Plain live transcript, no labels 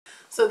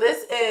So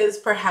this is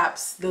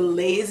perhaps the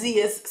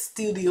laziest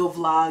studio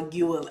vlog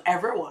you will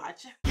ever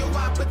watch. Your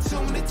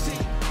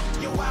opportunity,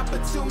 your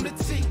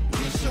opportunity,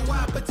 it's your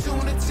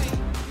opportunity,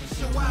 it's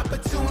your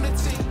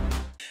opportunity.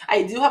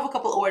 I do have a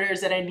couple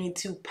orders that I need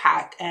to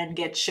pack and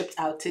get shipped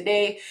out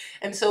today.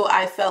 And so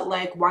I felt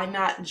like, why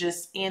not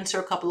just answer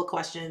a couple of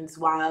questions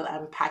while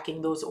I'm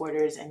packing those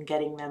orders and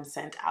getting them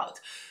sent out.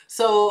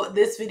 So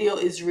this video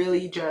is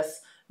really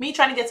just me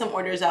trying to get some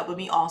orders out, but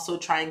me also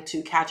trying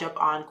to catch up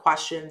on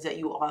questions that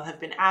you all have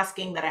been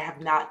asking that I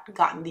have not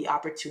gotten the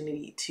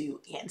opportunity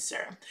to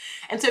answer.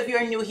 And so if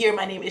you're new here,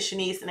 my name is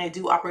Shanice and I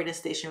do operate a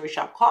stationery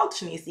shop called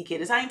Shanice DK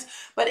Designs.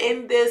 But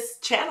in this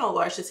channel,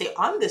 or I should say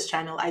on this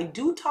channel, I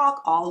do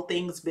talk all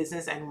things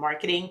business and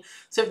marketing.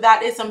 So if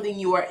that is something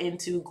you are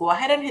into, go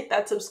ahead and hit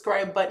that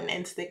subscribe button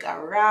and stick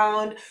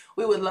around.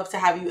 We would love to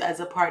have you as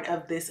a part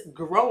of this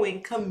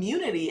growing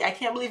community. I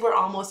can't believe we're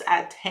almost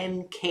at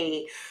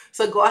 10K.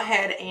 So go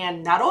ahead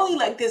and not only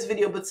like this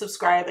video, but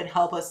subscribe and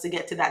help us to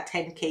get to that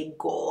 10K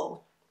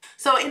goal.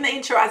 So in the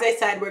intro, as I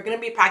said, we're going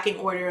to be packing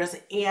orders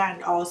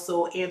and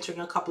also answering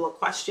a couple of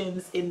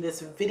questions in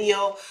this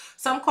video.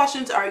 Some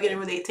questions are going to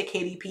relate to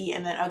KDP,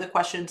 and then other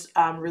questions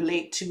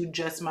relate to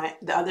just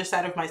the other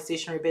side of my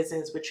stationery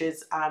business, which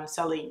is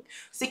selling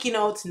sticky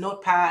notes,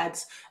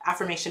 notepads,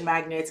 affirmation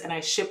magnets, and I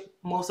ship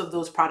most of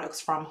those products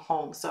from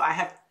home. So I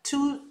have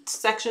two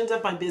sections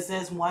of my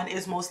business. One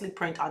is mostly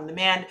print on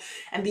demand,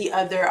 and the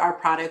other are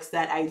products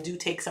that I do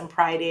take some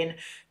pride in,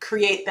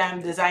 create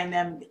them, design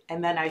them,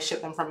 and then I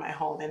ship them from my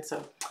home. And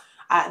so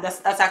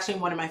that's actually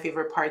one of my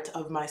favorite parts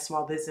of my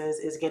small business,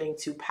 is getting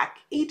to pack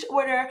each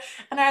order.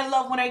 And I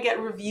love when I get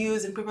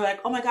reviews and people are like,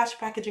 oh my gosh, your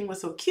packaging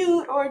was so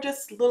cute, or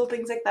just little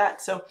things like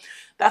that. So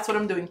that's what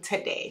I'm doing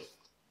today.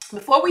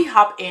 Before we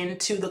hop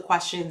into the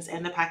questions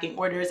and the packing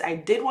orders, I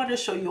did want to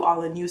show you all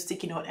a new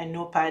sticky note and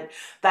notepad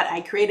that I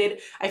created.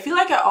 I feel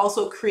like I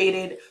also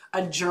created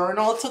a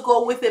journal to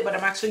go with it, but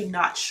I'm actually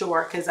not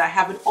sure because I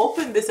haven't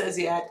opened this as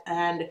yet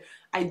and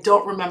I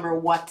don't remember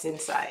what's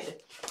inside.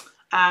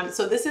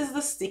 So this is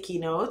the sticky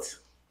note,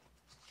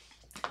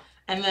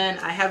 and then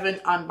I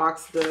haven't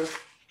unboxed the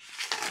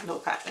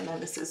notepad, and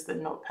then this is the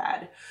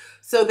notepad.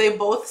 So they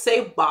both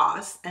say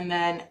boss, and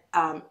then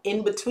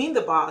in between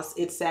the boss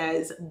it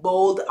says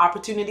bold,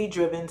 opportunity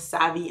driven,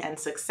 savvy, and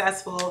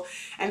successful.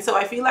 And so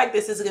I feel like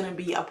this is going to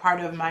be a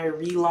part of my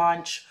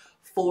relaunch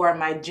for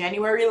my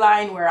January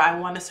line, where I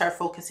want to start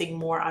focusing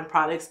more on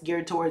products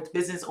geared towards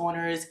business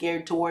owners,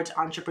 geared towards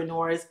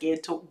entrepreneurs,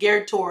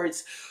 geared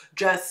towards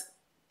just,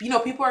 you know,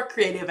 people are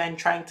creative and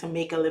trying to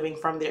make a living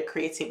from their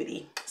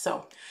creativity.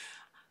 So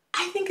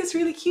I think it's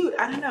really cute.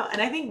 I don't know.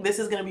 And I think this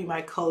is going to be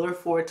my color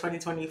for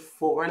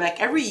 2024. Like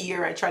every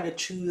year I try to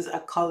choose a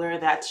color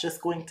that's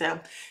just going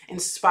to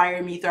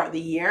inspire me throughout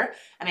the year.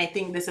 And I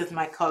think this is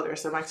my color.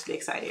 So I'm actually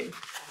excited.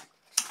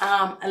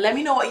 And let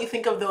me know what you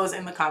think of those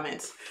in the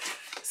comments.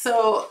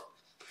 So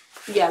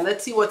yeah,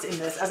 let's see what's in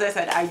this. As I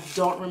said, I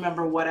don't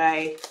remember what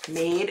I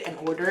made and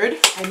ordered.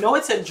 I know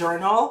it's a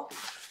journal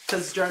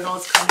because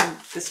journals come in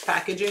this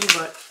packaging,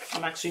 but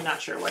I'm actually not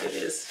sure what it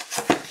is.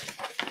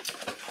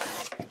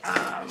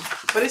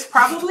 But it's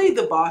probably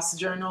the Boss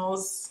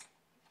journals.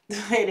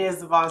 It is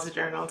the Boss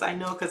journals. I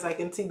know because I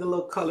can see the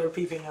little color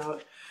peeping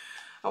out.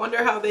 I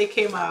wonder how they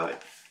came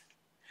out.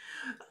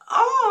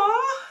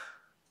 Aww,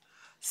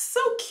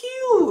 so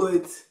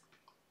cute.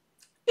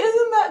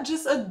 Isn't that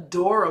just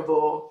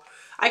adorable?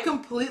 I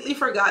completely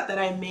forgot that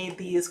I made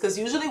these, because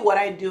usually what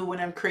I do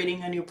when I'm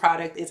creating a new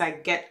product is I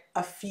get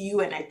a few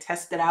and I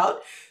test it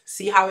out,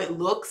 see how it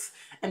looks,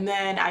 and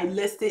then I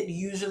list it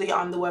usually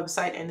on the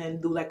website and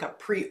then do like a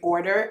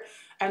pre-order.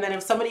 And then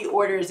if somebody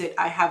orders it,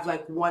 I have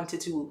like 1 to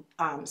 2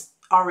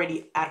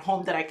 already at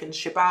home that I can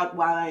ship out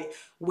while I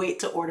wait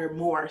to order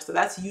more. So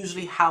that's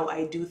usually how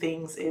I do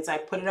things, is I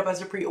put it up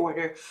as a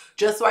pre-order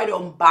just so I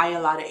don't buy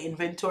a lot of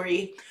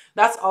inventory.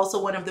 That's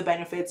also one of the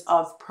benefits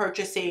of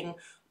purchasing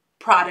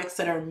products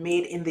that are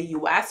made in the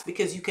US,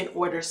 because you can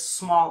order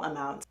small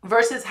amounts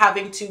versus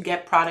having to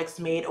get products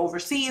made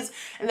overseas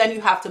and then you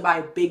have to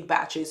buy big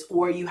batches,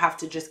 or you have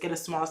to just get a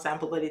small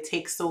sample, but it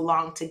takes so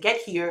long to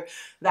get here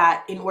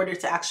that in order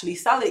to actually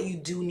sell it, you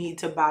do need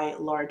to buy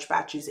large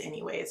batches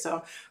anyway.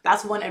 So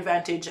that's one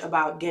advantage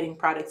about getting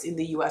products in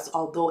the US,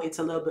 although it's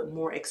a little bit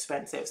more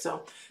expensive.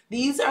 So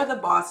these are the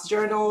Boss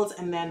journals,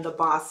 and then the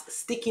Boss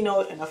sticky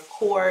note, and of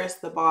course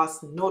the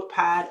Boss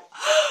notepad.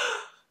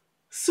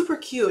 Super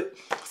cute.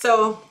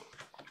 So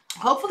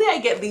hopefully I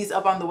get these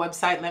up on the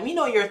website. Let me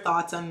know your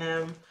thoughts on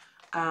them.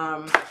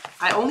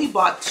 I only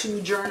bought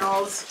 2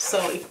 journals, so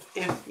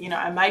if you know,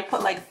 I might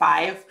put like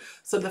 5.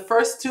 So the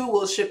first 2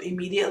 will ship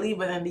immediately,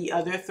 but then the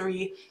other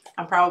 3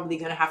 I'm probably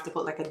gonna have to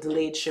put like a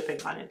delayed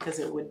shipping on it because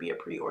it would be a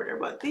pre-order.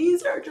 But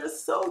these are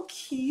just so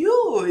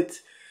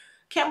cute.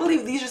 Can't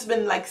believe these just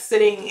been like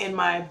sitting in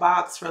my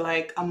box for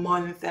like a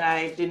month and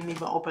I didn't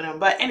even open them.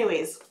 But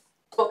anyways,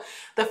 so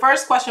the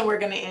first question we're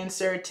going to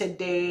answer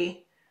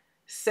today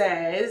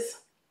says,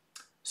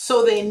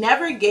 So they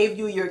never gave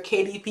you your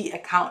KDP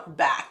account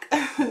back.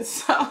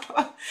 So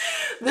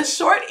the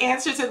short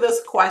answer to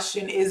this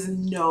question is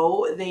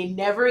no, they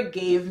never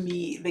gave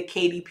me the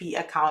KDP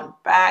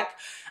account back.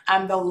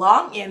 And the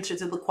long answer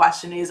to the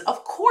question is,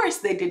 of course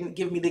they didn't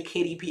give me the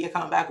KDP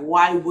account back.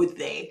 Why would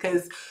they?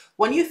 Because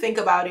when you think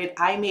about it,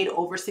 I made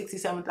over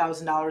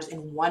 $67,000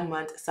 in 1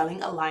 month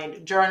selling a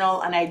lined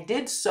journal, and I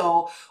did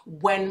so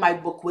when my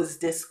book was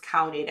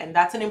discounted. And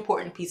that's an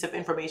important piece of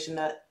information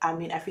that, I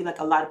mean, I feel like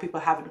a lot of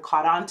people haven't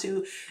caught on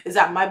to, is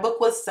that my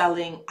book was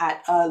selling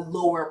at a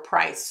lower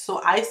price.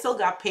 So I still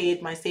got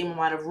paid my same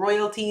amount of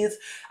royalties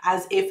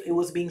as if it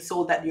was being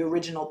sold at the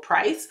original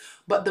price,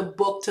 but the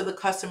book to the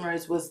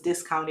customers was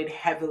discounted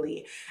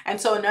heavily. And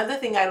so another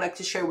thing I like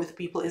to share with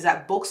people is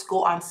that books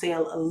go on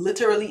sale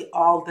literally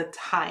all the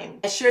time.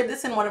 I shared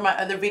this in one of my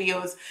other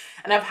videos,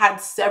 and I've had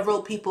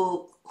several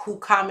people who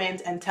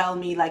comment and tell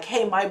me like,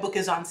 hey, my book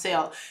is on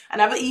sale.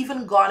 And I've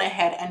even gone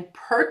ahead and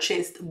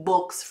purchased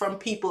books from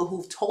people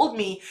who've told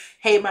me,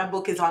 hey, my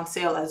book is on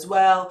sale as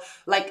well.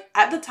 Like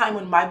at the time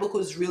when my book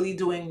was really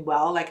doing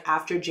well, like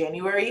after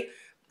January,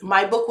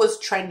 my book was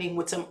trending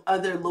with some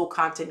other low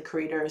content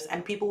creators,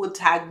 and people would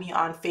tag me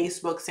on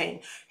Facebook saying,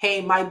 hey,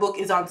 my book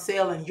is on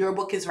sale and your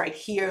book is right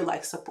here,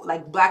 like support,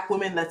 like Black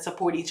women that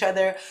support each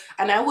other.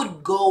 And I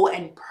would go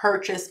and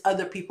purchase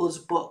other people's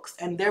books,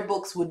 and their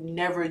books would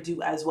never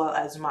do as well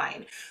as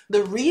mine.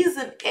 The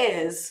reason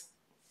is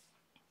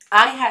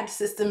I had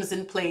systems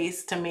in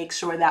place to make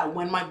sure that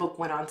when my book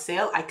went on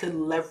sale, I could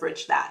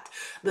leverage that.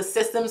 The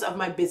systems of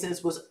my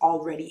business was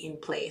already in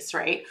place,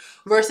 right?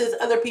 Versus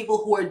other people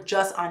who are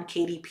just on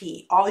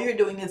KDP. All you're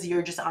doing is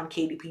you're just on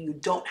KDP. You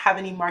don't have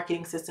any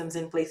marketing systems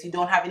in place. You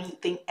don't have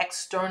anything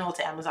external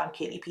to Amazon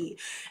KDP.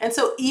 And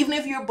so even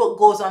if your book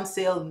goes on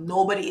sale,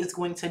 nobody is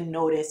going to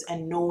notice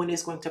and no one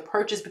is going to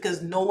purchase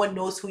because no one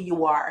knows who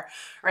you are,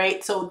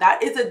 right? So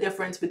that is a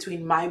difference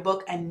between my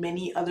book and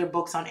many other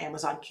books on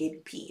Amazon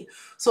KDP.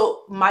 So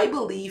my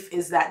belief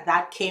is that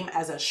that came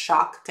as a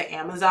shock to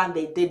Amazon.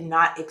 They did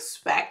not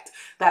expect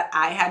that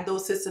I had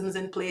those systems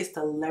in place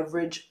to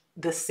leverage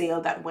the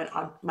sale that went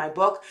on my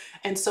book.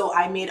 And so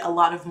I made a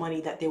lot of money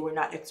that they were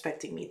not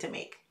expecting me to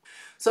make.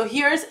 So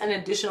here's an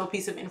additional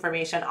piece of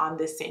information on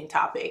this same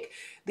topic.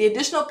 The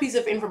additional piece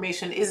of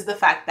information is the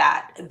fact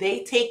that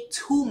they take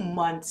 2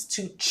 months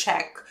to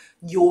check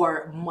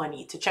your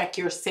money, to check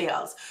your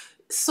sales.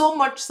 So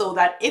much so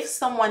that if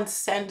someone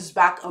sends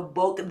back a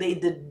book, they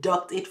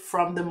deduct it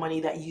from the money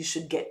that you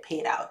should get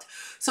paid out.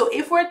 So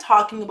if we're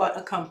talking about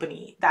a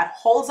company that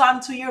holds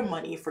on to your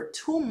money for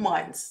 2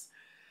 months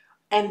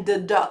and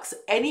deducts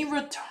any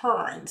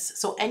returns,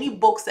 so any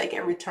books that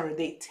get returned,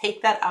 they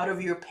take that out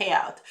of your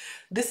payout.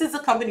 This is the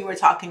company we're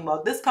talking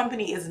about. This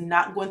company is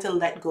not going to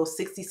let go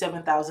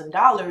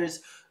 $67,000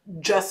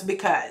 just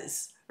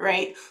because,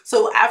 right?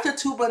 So after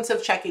 2 months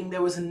of checking,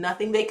 there was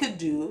nothing they could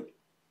do,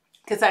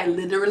 because I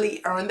literally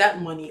earned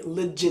that money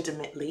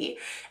legitimately.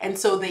 And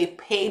so they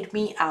paid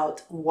me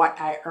out what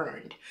I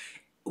earned.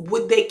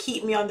 Would they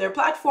keep me on their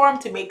platform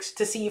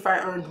to see if I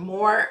earned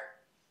more?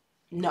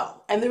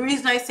 No. And the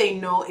reason I say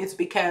no is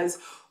because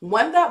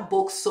when that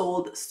book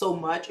sold so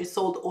much, it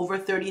sold over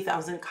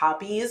 30,000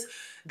 copies,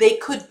 they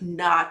could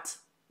not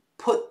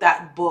put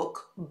that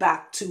book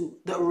back to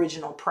the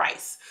original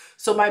price.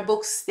 So my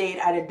book stayed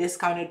at a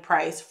discounted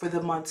price for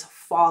the months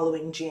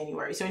following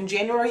January. So in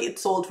January, it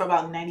sold for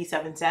about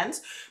 97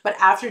 cents, but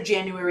after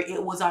January,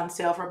 it was on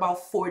sale for about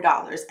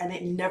 $4, and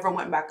it never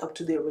went back up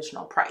to the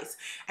original price.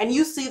 And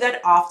you see that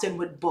often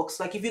with books.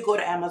 Like if you go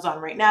to Amazon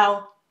right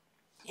now,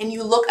 and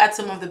you look at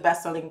some of the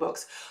best-selling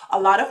books, a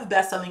lot of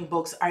best-selling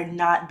books are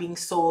not being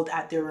sold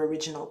at their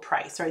original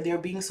price, right? They're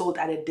being sold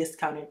at a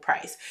discounted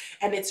price.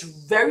 And it's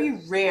very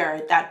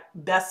rare that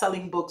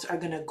best-selling books are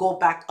going to go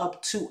back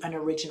up to an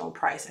original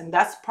price. And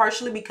that's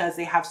partially because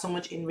they have so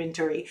much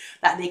inventory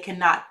that they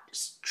cannot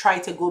try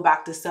to go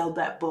back to sell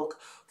that book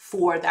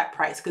for that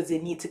price, because they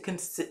need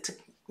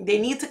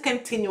to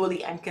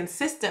continually and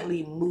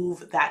consistently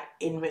move that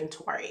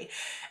inventory.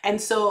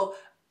 And so,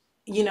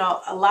 you know,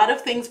 a lot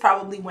of things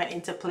probably went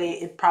into play.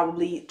 It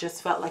probably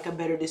just felt like a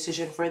better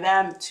decision for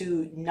them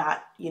to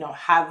not, you know,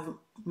 have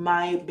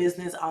my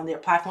business on their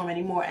platform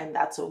anymore, and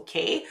that's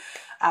okay.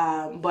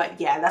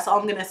 But yeah, that's all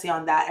I'm gonna say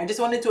on that. I just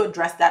wanted to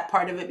address that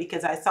part of it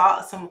because I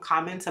saw some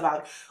comments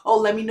about, oh,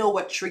 let me know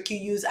what trick you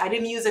use. I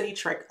didn't use any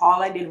trick.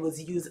 All I did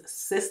was use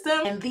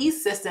systems, and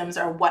these systems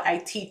are what I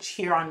teach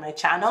here on my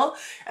channel,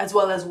 as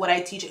well as what I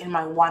teach in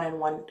my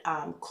one-on-one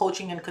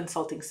coaching and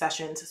consulting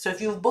sessions. So if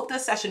you've booked a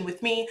session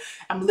with me,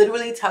 I'm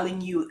literally telling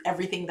you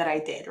everything that I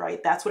did,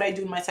 right? That's what I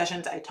do in my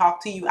sessions. I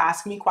talk to you,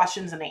 ask me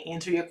questions, and I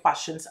answer your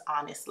questions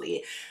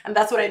honestly. And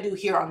that's what I do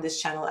here on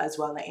this channel as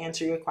well. I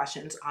answer your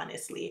questions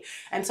honestly.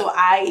 And so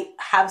I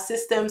have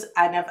systems,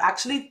 and I've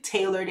actually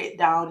tailored it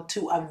down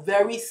to a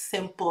very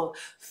simple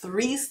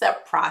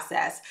 3-step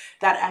process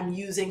that I'm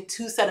using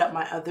to set up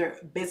my other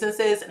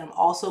businesses. And I'm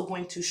also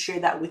going to share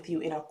that with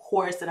you in a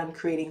course that I'm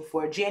creating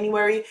for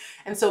January.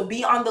 And so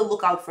be on the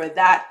lookout for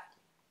that.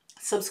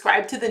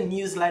 subscribe to the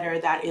newsletter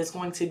that is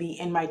going to be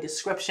in my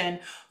description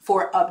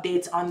for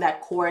updates on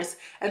that course.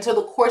 And so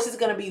the course is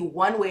going to be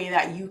one way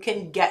that you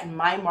can get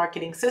my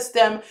marketing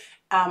system.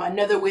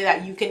 Another way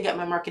that you can get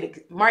my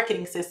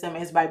marketing system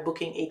is by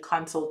booking a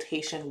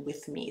consultation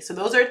with me. So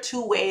those are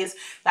two ways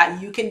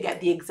that you can get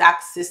the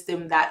exact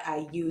system that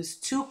I use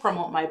to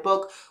promote my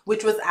book,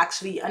 which was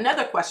actually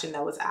another question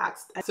that was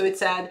asked. So it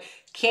said,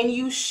 can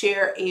you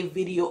share a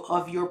video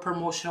of your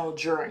promotional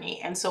journey?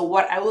 And so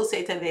what I will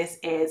say to this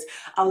is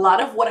a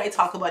lot of what I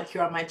talk about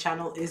here on my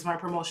channel is my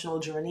promotional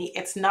journey.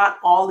 It's not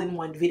all in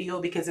one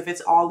video, because if it's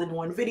all in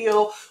one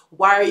video,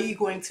 why are you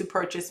going to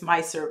purchase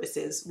my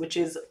services, which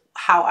is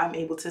how I'm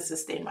able to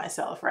sustain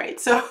myself, right?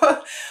 So,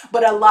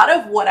 but a lot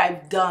of what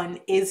I've done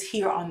is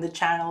here on the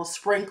channel,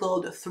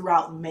 sprinkled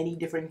throughout many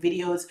different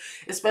videos,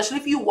 especially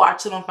if you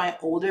watch some of my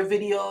older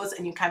videos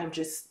and you kind of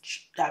just,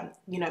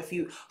 you know, if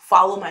you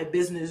follow my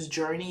business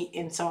journey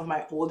in some of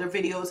my older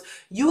videos,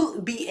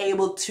 you'll be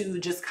able to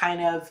just kind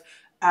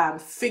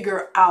of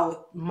figure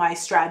out my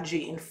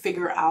strategy and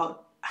figure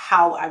out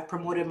how I've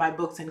promoted my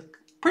books and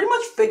pretty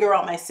much figure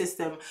out my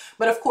system.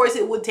 But of course,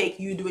 it would take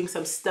you doing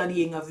some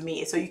studying of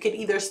me. So you can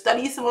either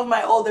study some of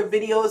my older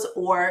videos,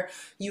 or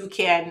you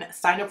can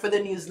sign up for the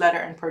newsletter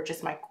and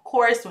purchase my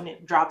course when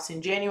it drops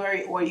in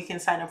January, or you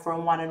can sign up for a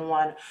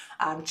one-on-one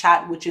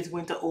chat, which is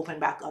going to open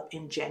back up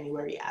in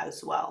January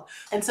as well.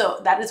 And so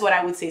that is what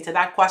I would say to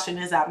that question,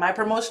 is that my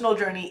promotional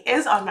journey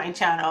is on my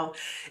channel.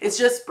 It's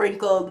just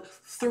sprinkled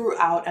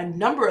throughout a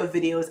number of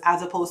videos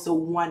as opposed to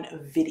one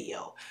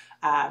video.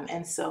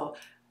 And so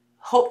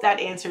hope that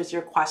answers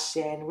your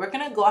question. We're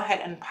going to go ahead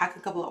and pack a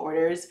couple of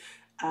orders,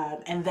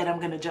 and then I'm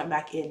going to jump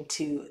back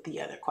into the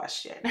other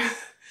question.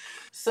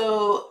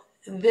 So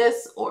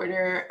this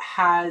order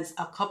has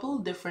a couple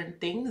different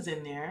things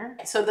in there.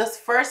 So this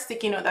first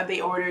sticky note that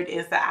they ordered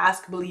is the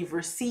Ask, Believe,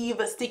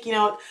 Receive sticky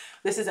note.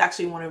 This is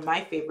actually one of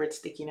my favorite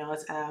sticky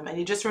notes, and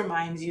it just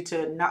reminds you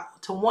to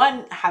not to,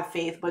 one, have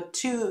faith, but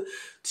two,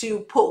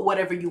 to put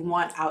whatever you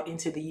want out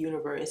into the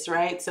universe,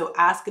 right? So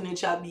ask and it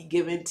shall be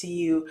given to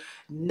you,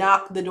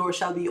 knock, the door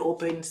shall be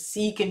opened,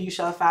 seek and you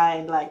shall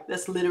find. Like,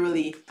 that's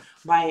literally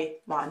my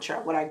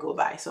mantra, what I go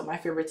by. So my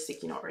favorite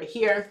sticky note right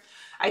here.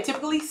 I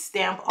typically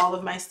stamp all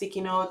of my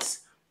sticky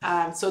notes.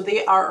 So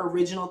they are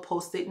original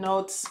Post-it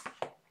notes,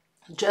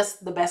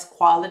 just the best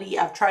quality.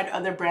 I've tried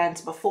other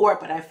brands before,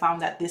 but I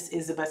found that this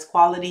is the best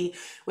quality,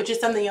 which is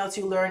something else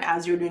you learn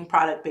as you're doing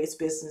product-based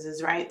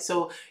businesses, right?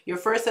 So your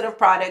first set of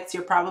products,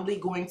 you're probably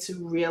going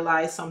to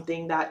realize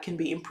something that can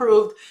be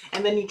improved,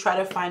 and then you try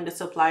to find a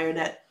supplier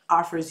that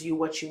offers you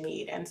what you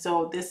need. And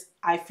so this,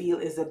 I feel,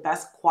 is the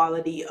best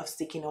quality of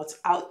sticky notes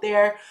out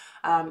there.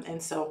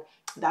 And so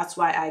that's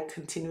why I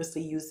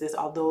continuously use this,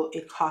 although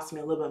it costs me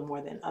a little bit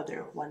more than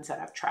other ones that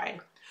I've tried.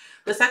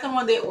 The second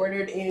one they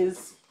ordered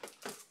is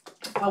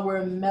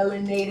our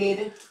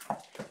melanated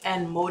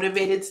and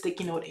motivated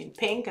sticky note in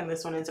pink, and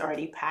this one is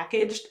already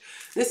packaged.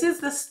 This is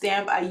the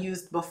stamp I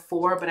used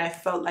before, but I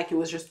felt like it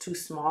was just too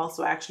small,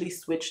 so I actually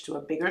switched to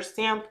a bigger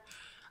stamp.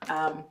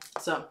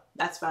 So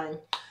that's fine.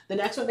 The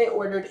next one they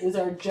ordered is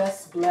our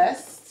Just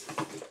Blessed.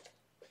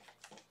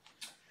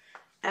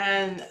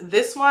 And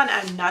this one,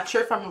 I'm not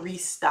sure if I'm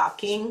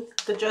restocking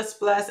the Just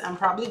Blessed. I'm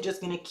probably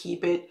just going to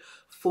keep it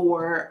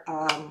for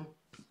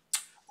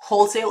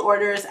wholesale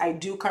orders. I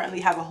do currently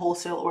have a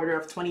wholesale order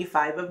of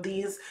 25 of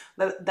these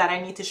that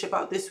I need to ship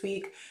out this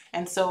week.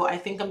 And so I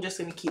think I'm just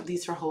going to keep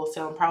these for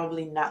wholesale. I'm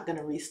probably not going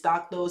to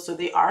restock those. So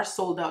they are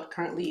sold out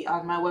currently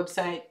on my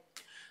website.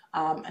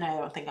 And I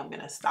don't think I'm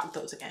going to stock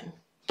those again.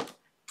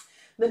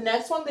 The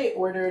next one they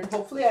ordered,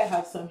 hopefully I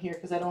have some here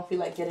because I don't feel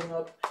like getting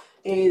up,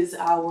 is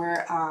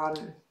our,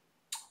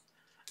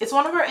 it's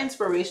one of our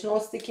inspirational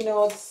sticky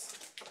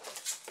notes.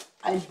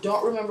 I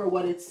don't remember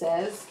what it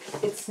says.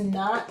 It's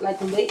not,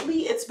 like,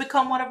 lately it's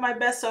become one of my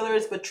best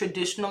sellers, but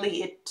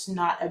traditionally it's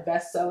not a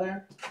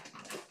bestseller.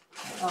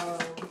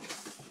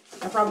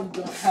 I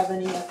probably don't have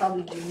any. I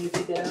probably do need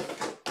to get up.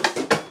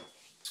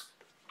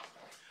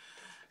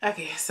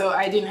 Okay, so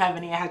I didn't have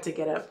any. I had to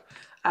get up.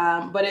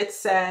 But it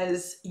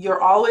says,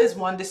 you're always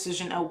one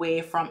decision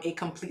away from a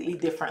completely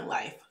different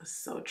life.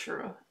 So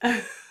true.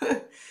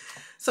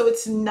 So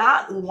it's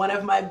not one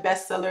of my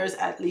best sellers,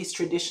 at least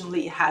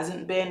traditionally it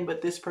hasn't been,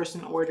 but this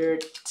person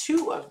ordered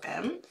 2 of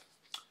them.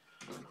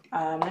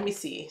 Let me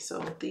see.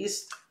 So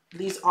these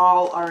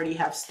all already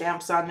have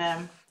stamps on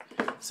them.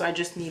 So I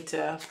just need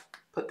to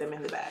put them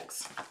in the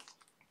bags.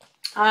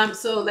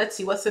 So let's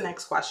see, what's the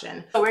next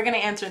question? So we're going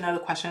to answer another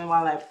question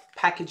while I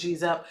package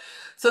these up.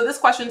 So this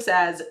question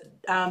says,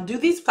 do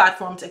these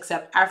platforms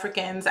accept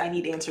Africans? I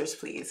need answers,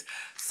 please.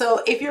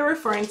 So if you're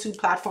referring to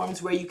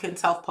platforms where you can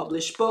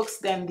self-publish books,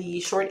 then the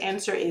short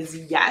answer is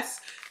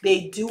yes.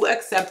 They do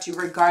accept you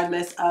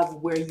regardless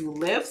of where you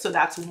live. So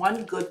that's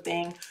one good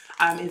thing,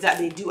 is that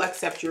they do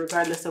accept you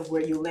regardless of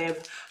where you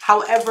live.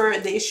 However,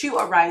 the issue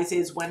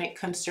arises when it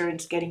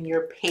concerns getting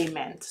your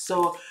payment.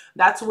 So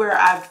that's where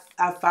I've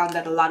found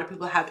that a lot of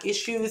people have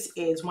issues,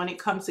 is when it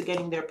comes to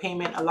getting their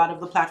payment. A lot of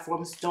the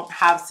platforms don't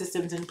have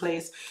systems in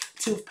place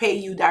to pay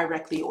you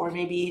directly, or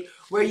maybe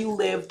where you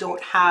live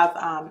don't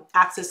have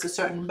access to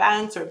certain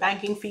banks or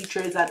banking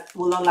features that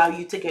will allow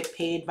you to get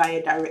paid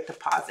via direct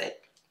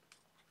deposit.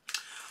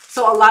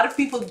 So a lot of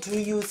people do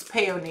use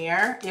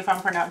Payoneer, if I'm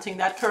pronouncing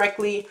that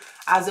correctly,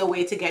 as a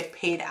way to get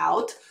paid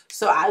out.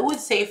 So I would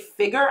say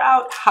figure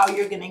out how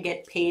you're going to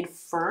get paid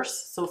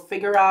first. So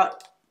figure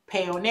out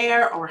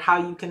Payoneer, or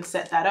how you can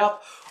set that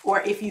up,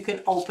 or if you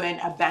can open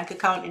a bank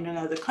account in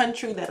another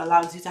country that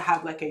allows you to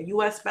have like a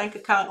US bank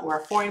account or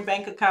a foreign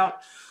bank account.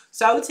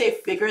 So I would say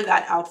figure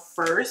that out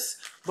first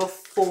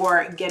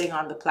before getting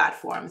on the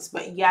platforms.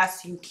 But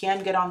yes, you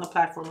can get on the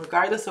platform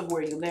regardless of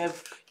where you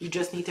live. You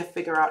just need to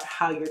figure out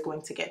how you're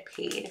going to get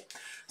paid.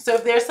 So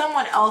if there's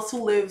someone else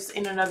who lives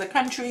in another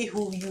country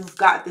who you've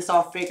got this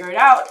all figured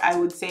out, I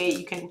would say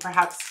you can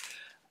perhaps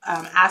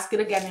ask it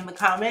again in the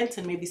comments,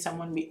 and maybe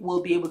someone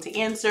will be able to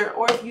answer.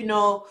 Or if you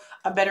know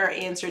a better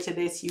answer to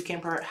this, you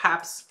can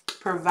perhaps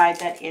provide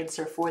that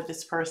answer for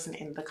this person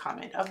in the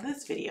comment of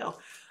this video.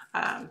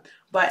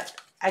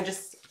 But I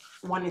just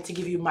wanted to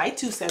give you my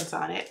 2 cents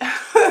on it.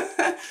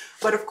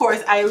 But of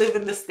course, I live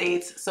in the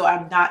States, so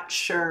I'm not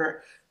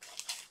sure,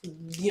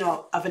 you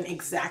know, of an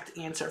exact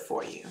answer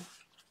for you.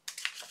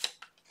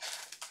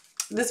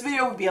 This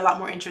video would be a lot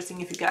more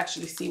interesting if you could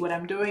actually see what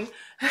I'm doing,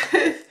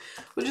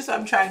 which is why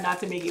I'm trying not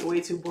to make it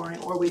way too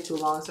boring or way too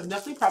long. So I'm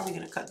definitely probably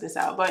going to cut this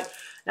out. But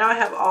now I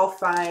have all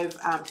 5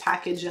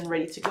 packaged and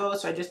ready to go.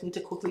 So I just need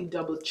to quickly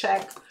double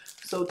check.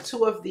 So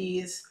 2 of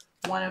these,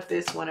 1 of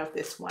this, 1 of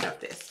this, 1 of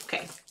this.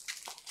 Okay.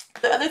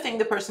 The other thing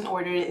the person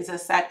ordered is a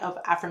set of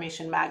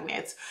affirmation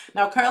magnets.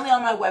 Now, currently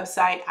on my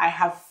website, I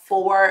have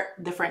 4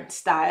 different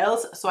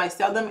styles. So I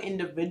sell them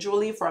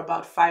individually for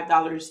about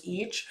 $5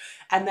 each.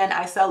 And then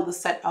I sell the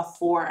set of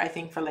 4, I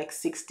think, for like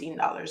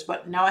 $16.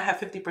 But now I have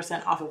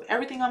 50% off of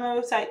everything on my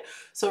website.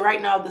 So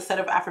right now, the set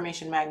of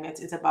affirmation magnets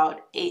is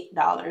about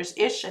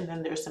 $8-ish. And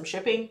then there's some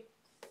shipping.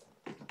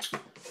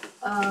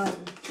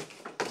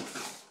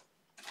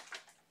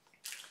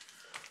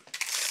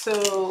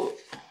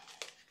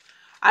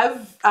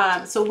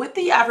 So with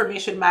the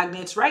affirmation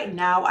magnets right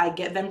now, I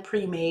get them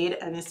pre-made,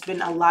 and it's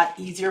been a lot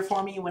easier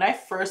for me. When I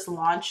first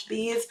launched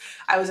these,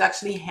 I was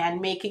actually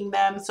hand making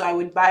them. So I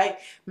would buy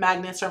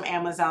magnets from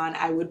Amazon.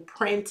 I would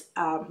print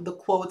the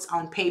quotes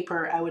on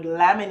paper. I would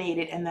laminate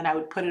it, and then I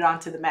would put it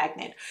onto the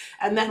magnet.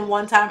 And then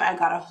one time I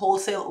got a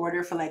wholesale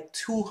order for like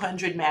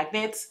 200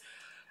 magnets,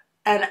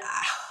 and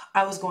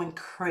I was going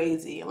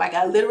crazy. Like,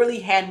 I literally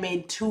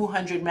handmade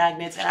 200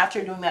 magnets. And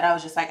after doing that, I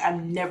was just like,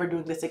 I'm never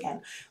doing this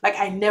again. Like,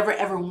 I never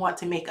ever want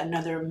to make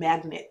another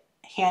magnet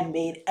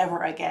handmade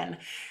ever again.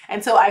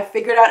 And so I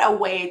figured out a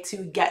way to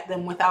get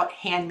them without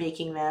hand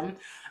making them.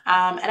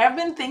 And I've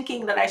been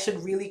thinking that I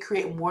should really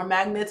create more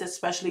magnets,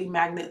 especially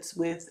magnets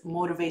with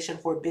motivation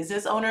for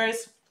business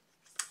owners.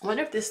 I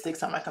wonder if this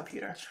sticks on my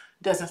computer.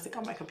 It doesn't stick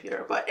on my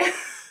computer, but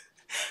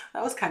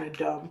that was kind of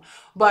dumb.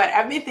 But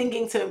I've been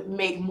thinking to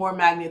make more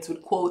magnets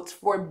with quotes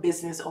for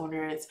business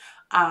owners.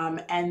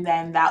 And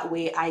then that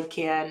way I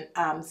can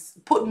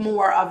put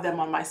more of them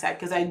on my site,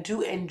 because I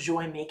do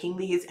enjoy making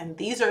these, and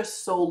these are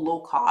so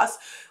low cost.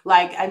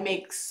 Like, I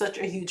make such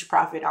a huge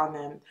profit on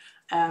them.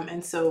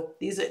 And so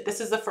this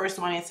is the first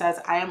one. It says,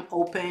 I am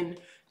open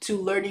to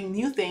learning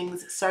new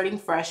things, starting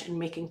fresh, and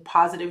making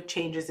positive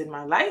changes in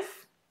my life.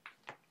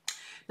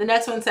 The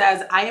next one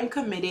says, I am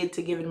committed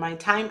to giving my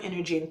time,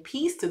 energy, and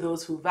peace to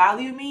those who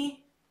value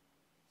me.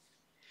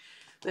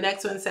 The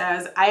next one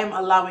says, I am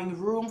allowing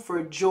room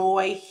for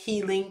joy,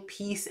 healing,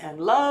 peace,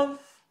 and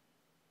love.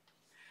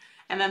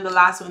 And then the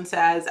last one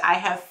says, I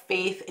have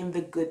faith in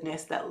the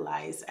goodness that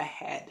lies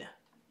ahead.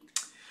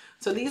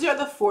 So these are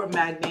the 4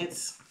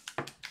 magnets.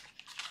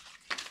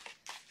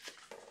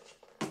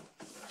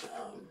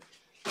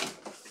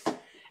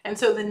 And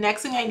so the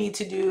next thing I need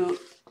to do,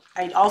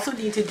 I also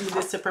need to do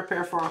this to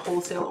prepare for a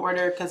wholesale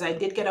order, because I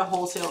did get a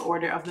wholesale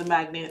order of the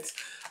magnets.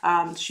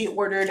 She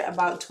ordered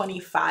about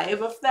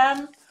 25 of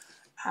them.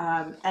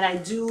 And I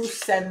do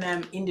send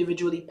them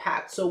individually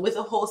packed. So with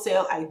a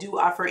wholesale, I do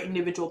offer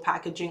individual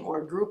packaging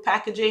or group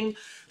packaging.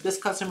 This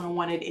customer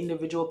wanted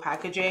individual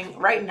packaging.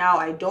 Right now,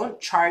 I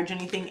don't charge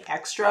anything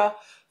extra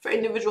for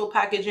individual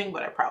packaging,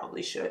 but I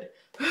probably should.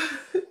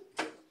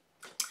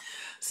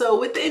 So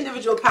with the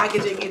individual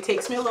packaging, it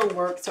takes me a little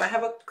work. So I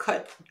have a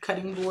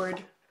cutting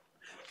board,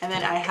 and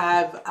then I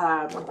have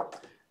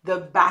the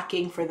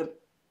backing for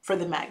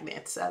the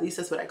magnets. At least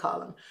that's what I call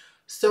them.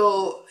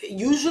 So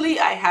usually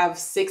I have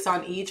 6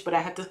 on each, but I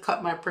had to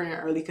cut my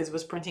printer early because it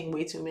was printing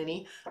way too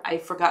many. I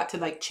forgot to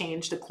like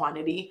change the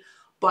quantity,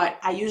 but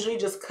I usually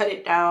just cut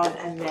it down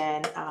and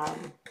then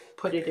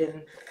put it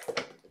in.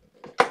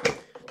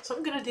 So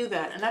I'm gonna do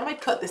that, and I might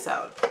cut this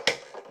out.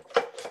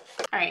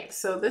 All right,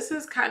 so this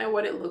is kind of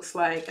what it looks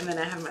like, and then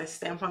I have my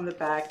stamp on the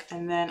back,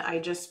 and then I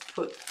just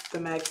put the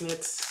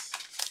magnets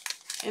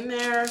in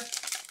there,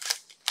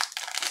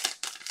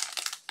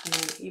 and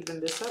then even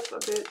this up a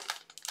bit.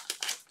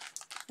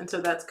 And so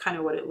that's kind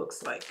of what it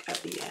looks like at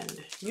the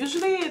end.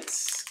 Usually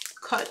it's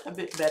cut a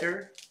bit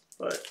better,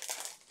 but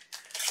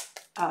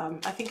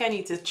I think I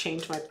need to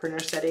change my printer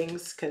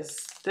settings,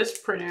 because this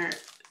printer,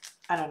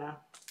 I don't know.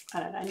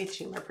 I need to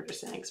change my printer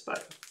settings,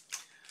 but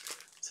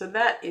so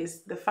that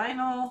is the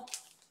final.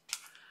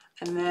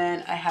 And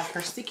then I have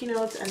her sticky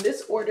notes, and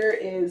this order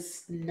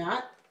is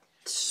not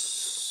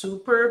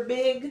super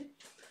big,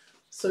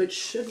 so it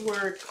should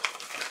work.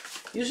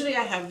 Usually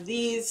I have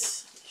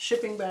these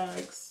shipping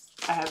bags.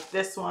 I have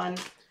this one.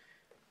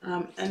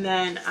 And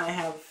then I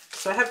have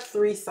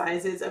 3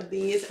 sizes of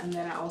these, and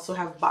then I also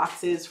have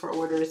boxes for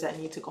orders that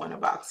need to go in a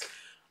box.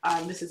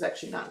 This is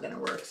actually not going to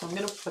work, so I'm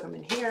going to put them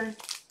in here.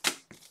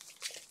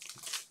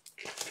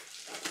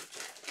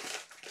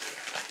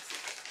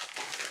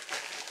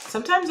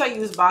 Sometimes I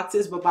use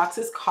boxes, but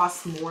boxes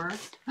cost more.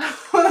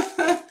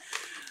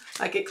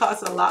 Like it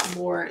costs a lot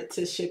more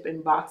to ship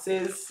in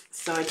boxes,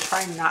 so I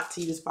try not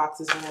to use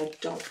boxes when I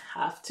don't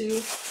have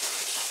to.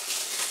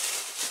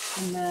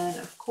 And then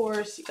of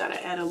course you got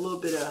to add a little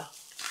bit of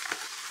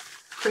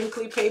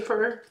crinkly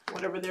paper,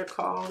 whatever they're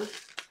called.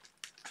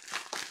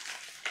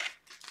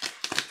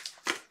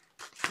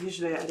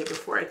 Usually I add it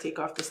before I take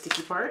off the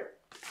sticky part.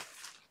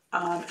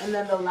 And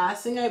then the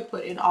last thing I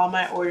put in all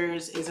my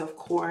orders is of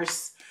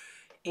course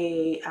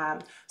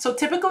so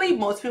typically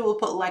most people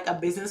put like a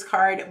business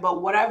card,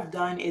 but what I've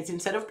done is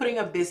instead of putting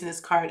a business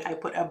card, I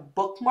put a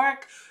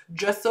bookmark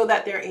just so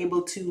that they're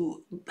able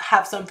to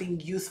have something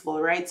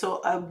useful, right? So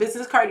a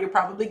business card, you're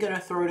probably going to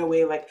throw it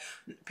away. Like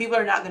people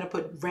are not going to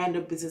put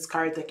random business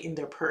cards like in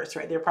their purse,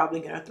 right? They're probably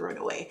going to throw it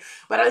away.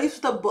 But at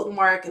least with a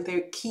bookmark,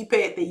 they keep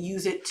it, they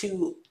use it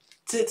to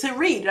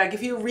read. Like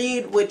if you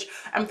read, which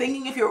I'm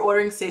thinking if you're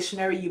ordering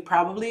stationery, you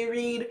probably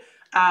read.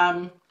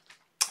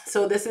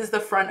 So this is the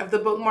front of the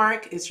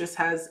bookmark. It just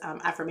has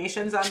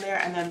affirmations on there.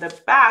 And then the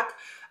back,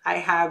 I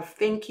have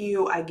thank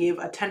you. I give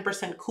a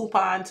 10%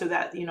 coupon so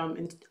that, you know,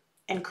 I'm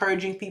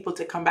encouraging people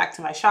to come back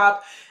to my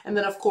shop. And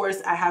then of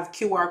course I have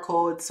QR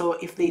codes. So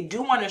if they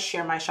do want to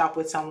share my shop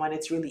with someone,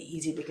 it's really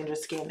easy. They can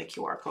just scan the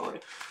QR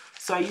code.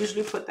 So I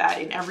usually put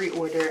that in every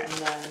order and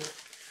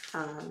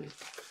then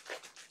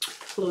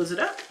close it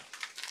up.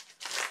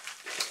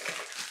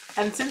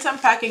 And since I'm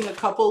packing a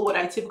couple, what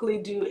I typically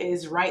do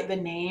is write the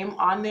name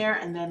on there,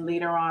 and then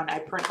later on I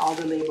print all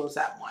the labels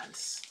at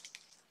once.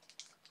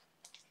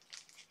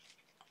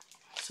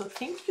 So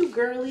thank you,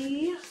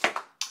 girly.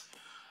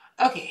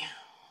 Okay,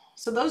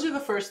 so those are the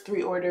first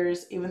 3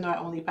 orders, even though I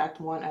only packed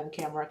 1 on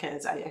camera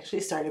because I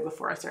actually started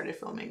before I started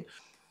filming.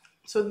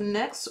 So the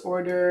next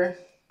order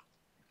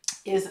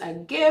is a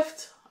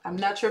gift. I'm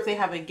not sure if they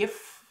have a gift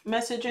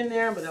message in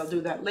there, but I'll do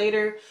that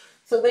later.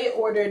 So they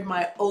ordered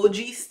my OG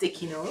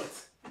sticky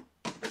notes.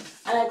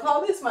 And I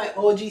call this my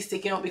OG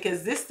sticky note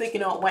because this sticky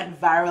note went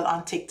viral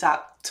on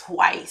TikTok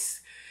twice.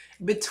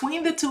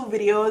 Between the 2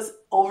 videos,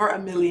 over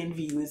 1 million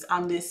views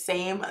on this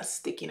same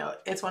sticky note.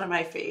 It's one of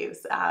my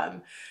faves.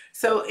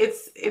 So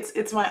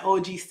it's my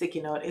OG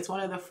sticky note. It's one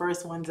of the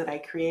first ones that I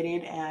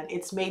created, and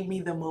it's made me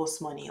the most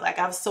money. Like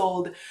I've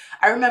sold,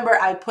 I remember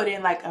I put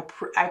in like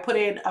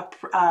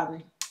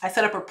I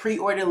set up a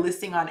pre-order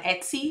listing on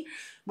Etsy,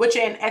 which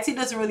in Etsy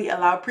doesn't really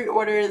allow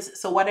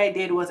pre-orders. So what I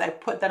did was I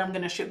put that I'm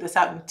going to ship this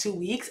out in 2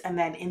 weeks. And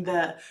then in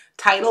the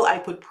title, I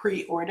put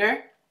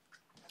pre-order,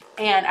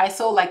 and I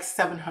sold like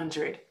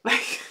 700.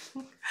 Like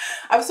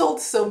I've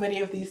sold so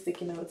many of these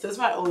sticky notes. This is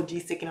my OG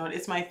sticky note.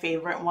 It's my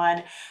favorite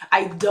one.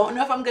 I don't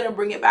know if I'm going to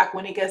bring it back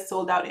when it gets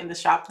sold out in the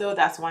shop though.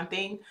 That's one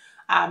thing.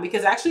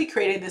 Because I actually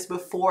created this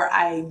before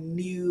I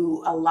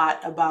knew a lot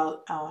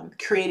about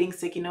creating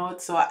sticky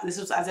notes. So this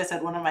was, as I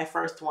said, one of my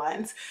first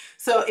ones.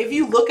 So if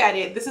you look at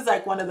it, this is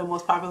like one of the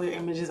most popular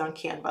images on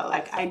Canva.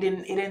 Like it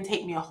didn't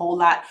take me a whole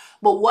lot,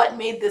 but what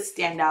made this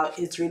stand out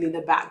is really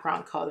the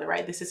background color,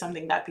 right? This is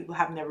something that people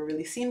have never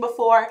really seen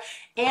before.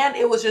 And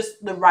it was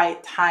just the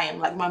right time.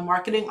 Like my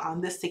marketing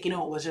on this sticky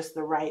note was just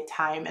the right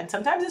time. And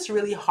sometimes it's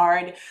really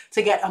hard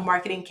to get a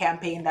marketing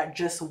campaign that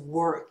just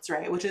works,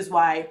 right? Which is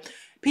why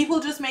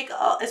people just make,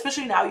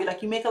 especially now,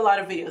 you make a lot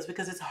of videos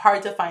because it's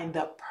hard to find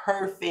the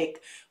perfect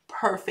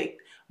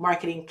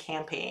marketing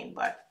campaign.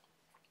 But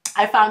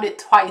I found it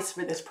twice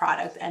for this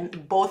product,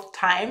 and both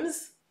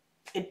times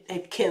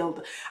it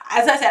killed.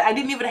 As I said, I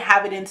didn't even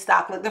have it in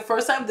stock. Like the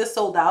first time this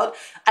sold out,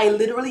 I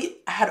literally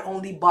had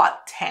only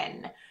bought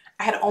 10.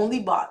 I had only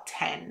bought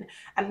 10,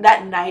 and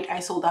that night I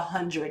sold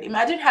 100.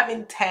 Imagine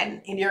having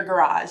 10 in your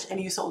garage and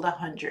you sold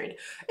 100.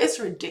 It's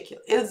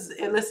ridiculous.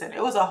 Listen,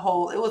 it was a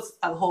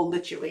whole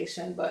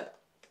situation, but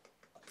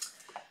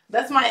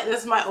that's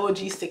my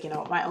OG sticky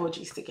note, my OG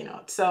sticky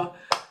note. So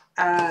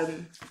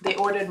they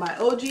ordered my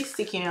OG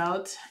sticky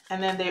note,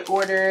 and then they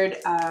ordered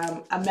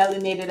a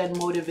melanated and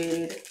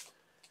motivated,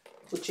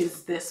 which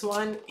is this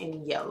one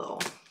in yellow.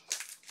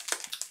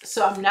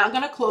 So I'm not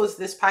going to close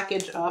this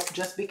package up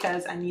just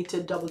because I need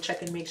to double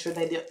check and make sure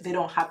that they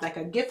don't have like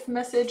a gift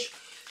message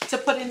to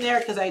put in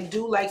there, because I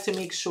do like to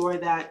make sure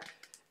that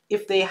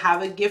if they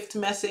have a gift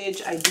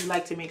message, I do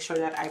like to make sure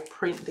that I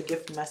print the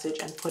gift message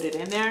and put it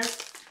in there.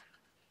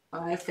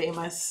 My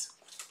famous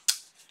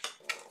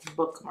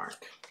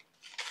bookmark.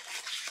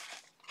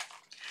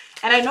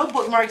 And I know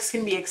bookmarks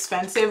can be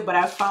expensive, but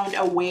I found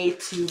a way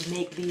to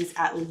make these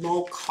at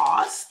low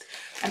cost.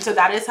 And so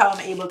that is how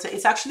I'm able to,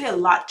 it's actually a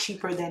lot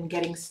cheaper than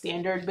getting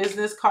standard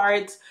business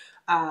cards.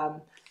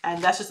 And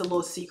that's just a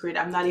little secret.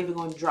 I'm not even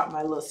going to drop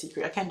my little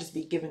secret. I can't just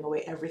be giving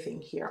away everything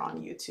here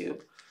on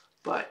YouTube.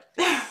 But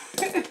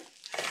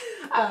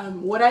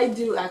what I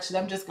do, actually,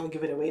 I'm just going to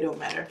give it away. It don't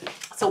matter.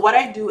 So what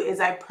I do is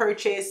I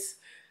purchase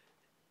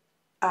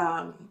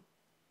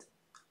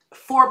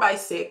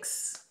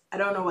 4x6. I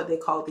don't know what they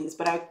call these,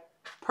 but I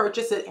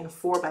purchase it in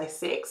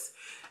 4x6.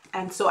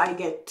 And so I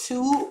get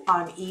 2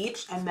 on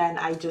each, and then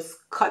I just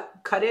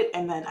cut it,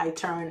 and then I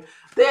turn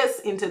this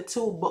into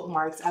 2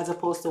 bookmarks as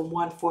opposed to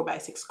one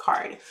 4x6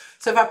 card.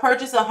 So if I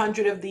purchase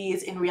 100 of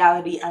these, in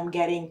reality, I'm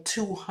getting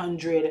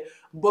 200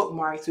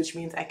 bookmarks, which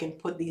means I can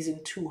put these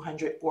in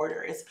 200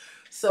 orders.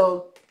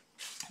 So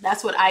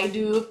that's what I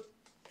do.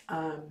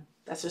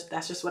 That's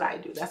just what I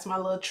do. That's my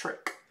little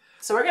trick.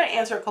 So we're going to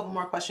answer a couple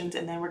more questions,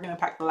 and then we're going to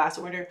pack the last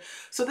order.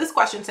 So this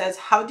question says,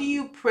 how do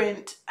you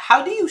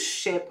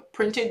ship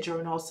printed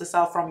journals to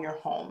sell from your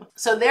home?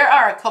 So there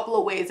are a couple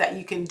of ways that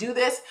you can do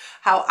this.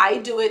 How I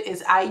do it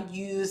is I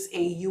use a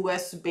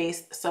US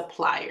based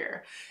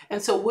supplier.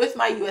 And so with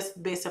my US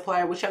based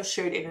supplier, which I've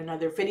shared in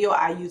another video,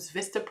 I use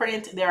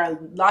Vistaprint. There are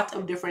lots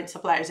of different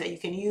suppliers that you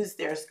can use.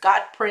 There's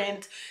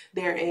Gotprint.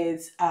 There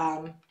is,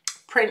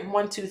 Print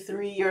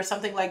 123 or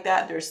something like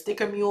that. There's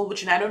Sticker Mule,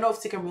 which, and I don't know if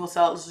Sticker Mule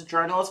sells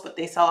journals, but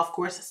they sell, of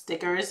course,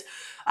 stickers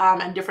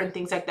and different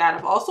things like that.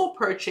 I've also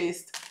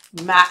purchased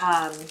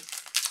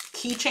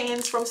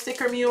keychains from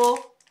Sticker Mule.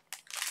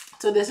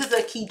 So this is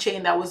a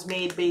keychain that was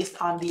made based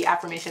on the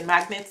Affirmation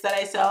Magnets that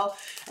I sell.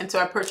 And so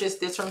I purchased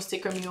this from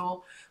Sticker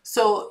Mule.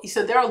 So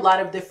there are a lot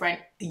of different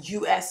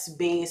US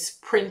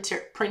based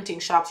printing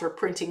shops or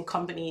printing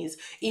companies.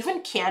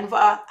 Even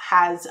Canva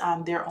has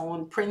their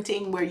own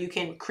printing where you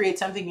can create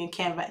something in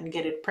Canva and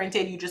get it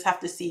printed. You just have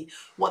to see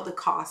what the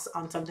cost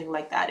on something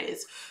like that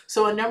is.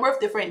 So a number of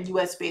different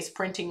US based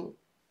printing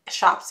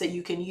shops that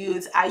you can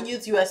use. I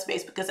use US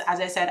based because,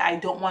 as I said, I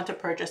don't want to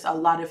purchase a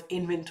lot of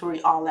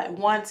inventory all at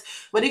once.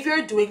 But if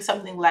you're doing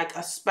something like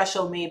a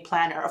special made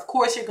planner, of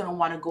course you're going to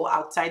want to go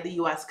outside the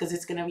US because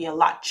it's going to be a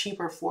lot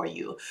cheaper for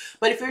you.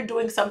 But if you're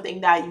doing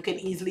something that you can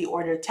easily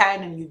order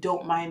 10 and you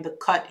don't mind the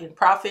cut in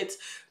profits,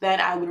 then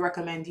I would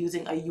recommend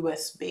using a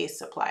US based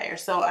supplier.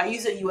 So I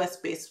use a US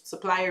based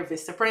supplier,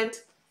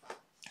 Vistaprint.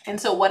 And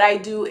so what I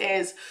do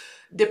is,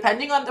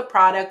 depending on the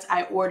product,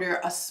 I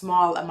order a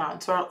small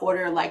amount. So I'll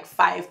order like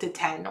 5 to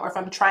 10, or if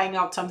I'm trying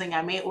out something,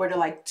 I may order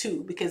like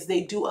 2 because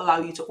they do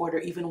allow you to order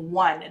even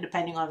 1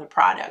 depending on the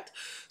product.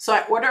 So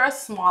I order a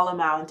small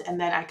amount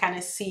and then I kind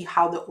of see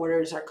how the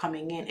orders are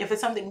coming in. If it's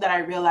something that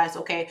I realize,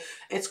 okay,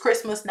 it's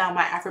Christmas now,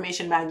 my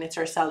affirmation magnets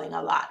are selling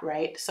a lot,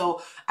 right?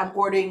 So I'm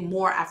ordering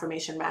more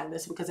affirmation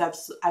magnets because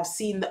I've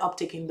seen the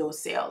uptick in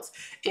those sales.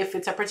 If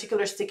it's a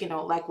particular sticky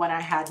note, like when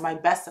I had my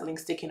best-selling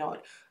sticky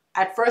note,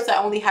 at first I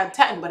only had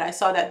 10, but I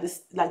saw that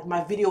this, like,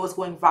 my video was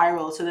going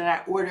viral. So then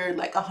I ordered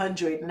like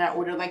 100, and I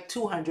ordered like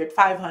 200,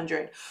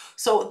 500.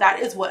 So that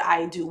is what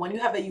I do. When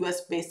you have a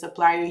US based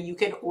supplier, you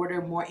can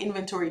order more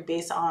inventory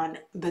based on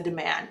the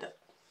demand.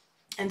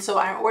 And so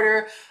I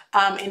order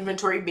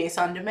inventory based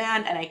on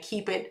demand, and I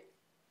keep it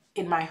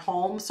in my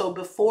home. So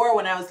before,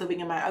 when I was living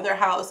in my other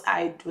house,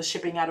 I was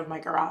shipping out of my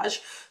garage.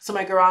 So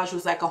my garage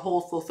was like a whole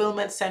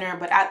fulfillment center.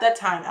 But at that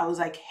time, I was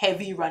like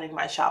heavy running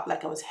my shop.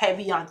 Like I was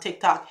heavy on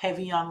TikTok,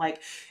 heavy on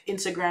like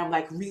Instagram,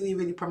 like really,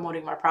 really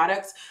promoting my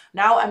products.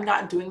 Now I'm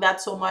not doing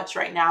that so much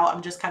right now.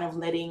 I'm just kind of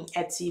letting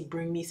Etsy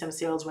bring me some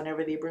sales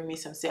whenever they bring me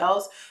some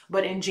sales.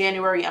 But in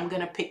January, I'm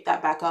going to pick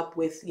that back up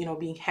with, you know,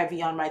 being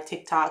heavy on my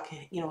TikTok,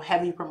 you know,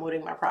 heavy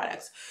promoting my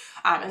products.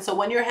 And so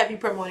when you're heavy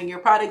promoting your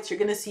products, you're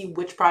going to see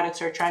which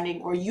products are trending,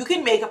 or you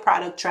can make a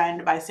product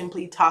trend by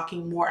simply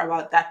talking more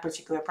about that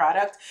particular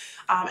product.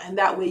 And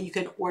that way you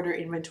can order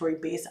inventory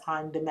based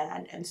on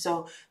demand. And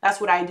so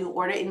that's what I do,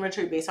 order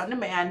inventory based on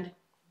demand.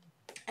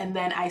 And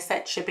then I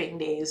set shipping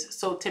days.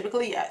 So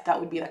typically that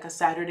would be like a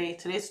Saturday.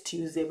 Today's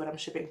Tuesday, but I'm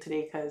shipping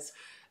today because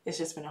it's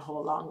just been a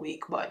whole long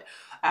week. But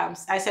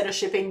I set a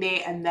shipping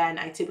day, and then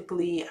I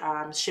typically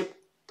ship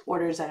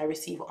orders that I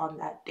receive on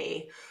that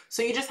day.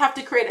 So you just have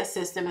to create a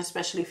system,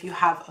 especially if you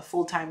have a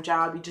full-time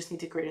job. You just need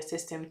to create a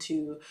system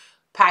to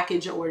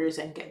package your orders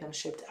and get them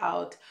shipped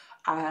out.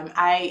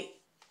 I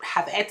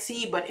have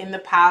Etsy, but in the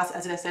past,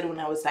 as I said, when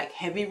I was like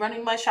heavy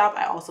running my shop,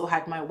 I also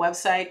had my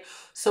website.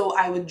 So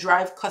I would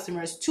drive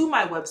customers to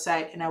my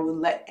website, and I would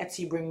let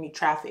Etsy bring me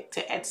traffic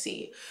to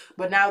Etsy.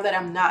 But now that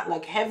I'm not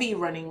like heavy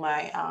running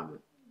my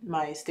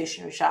my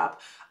stationery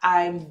shop,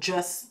 I'm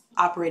just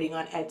operating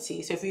on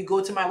Etsy. So if you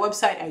go to my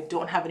website, I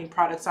don't have any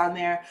products on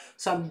there.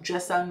 So I'm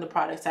just selling the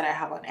products that I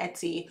have on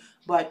Etsy.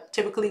 But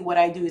typically what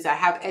I do is I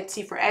have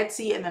Etsy for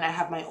Etsy, and then I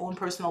have my own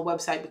personal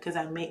website because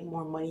I make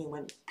more money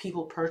when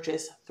people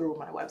purchase through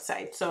my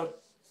website. So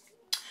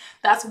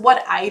that's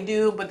what I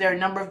do, but there are a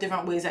number of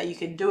different ways that you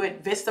can do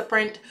it.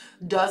 Vistaprint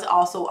does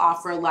also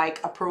offer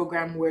like a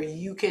program where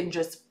you can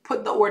just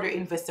put the order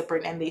in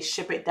Vistaprint and they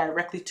ship it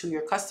directly to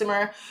your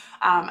customer.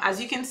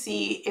 As you can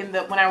see in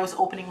when I was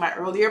opening my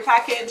earlier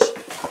package,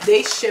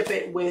 they ship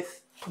it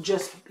with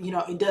just, you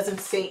know, it doesn't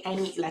say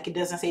any, like it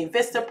doesn't say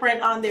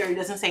Vistaprint on there. It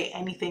doesn't say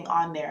anything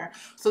on there.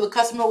 So the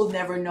customer will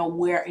never know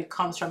where it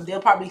comes from. They'll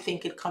probably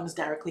think it comes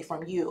directly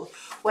from you.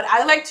 What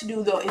I like to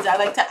do though is I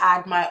like to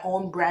add my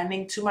own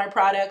branding to my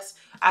products,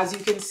 as you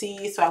can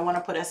see. So I want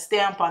to put a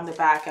stamp on the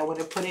back. I want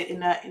to put it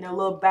in a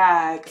little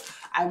bag.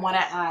 I want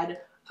to add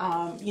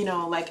you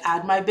know, like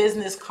add my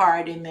business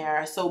card in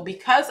there. So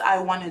because I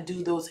want to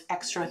do those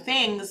extra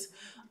things,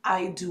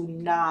 I do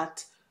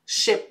not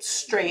ship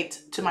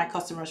straight to my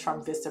customers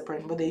from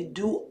Vistaprint, but they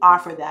do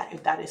offer that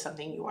if that is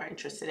something you are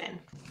interested in.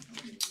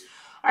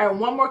 All right,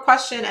 one more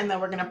question and then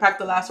we're going to pack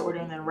the last order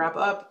and then wrap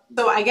up.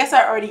 So I guess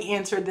I already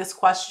answered this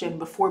question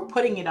before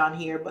putting it on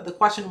here, but the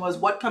question was,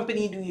 what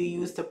company do you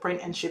use to print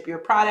and ship your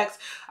products?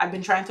 I've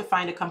been trying to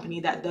find a company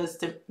that does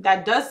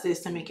this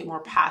to make it more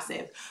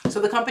passive.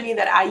 So the company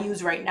that I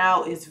use right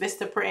now is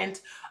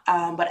Vistaprint,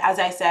 but as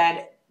I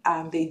said,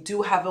 they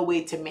do have a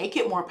way to make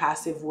it more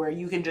passive where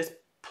you can just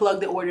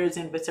plug the orders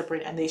in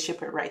Vistaprint and they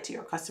ship it right to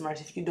your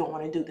customers if you don't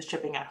want to do the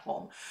shipping at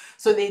home.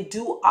 So they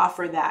do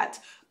offer that.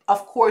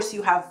 Of course,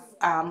 you have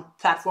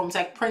platforms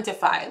like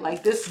Printify,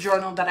 like this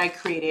journal that I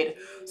created.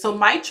 So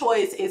my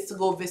choice is to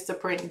go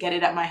Vistaprint, get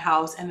it at my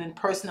house, and then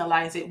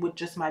personalize it with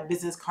just my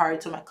business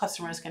card so my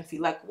customers can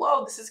feel like,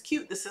 whoa, this is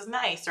cute, this is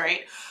nice,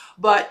 right?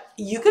 But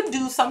you could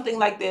do something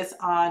like this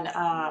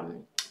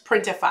on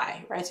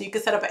Printify, right? So you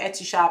could set up an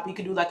Etsy shop, you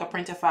could do like a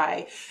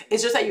Printify.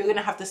 It's just that you're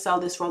gonna have to sell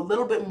this for a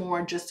little bit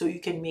more just so you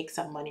can make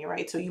some money,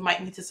 right? So you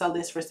might need to sell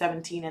this for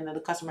 17 and then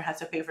the customer has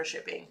to pay for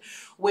shipping.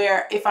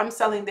 Where if I'm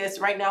selling this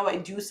right now, I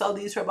do sell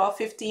these for about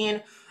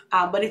 15.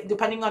 But if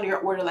depending on your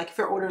order, like if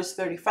your order is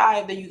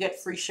 35, then you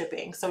get free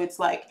shipping. So it's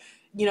like,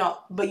 you know,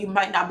 but you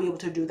might not be able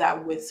to do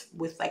that with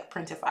like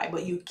Printify,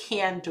 but you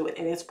can do it.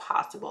 It is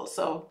possible.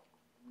 So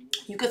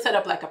you could set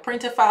up like a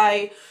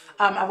Printify.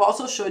 I've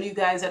also showed you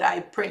guys that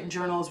I print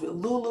journals with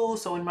Lulu.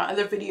 So in my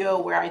other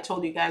video where I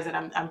told you guys that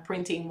I'm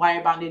printing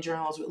wire bonded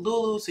journals with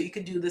Lulu. So you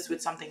could do this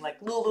with something like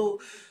Lulu.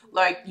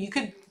 Like you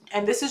could,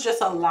 and this is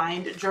just a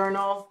lined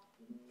journal.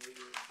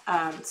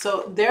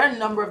 So there are a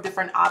number of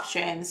different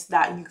options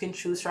that you can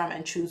choose from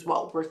and choose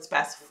what works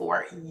best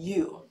for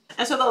you.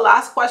 And so the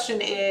last question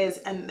is,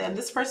 and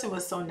this person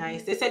was so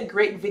nice. They said,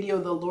 great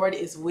video. The Lord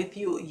is with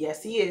you.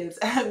 Yes, he is.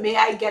 May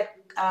I get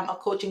a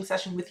coaching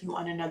session with you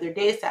on another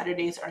day?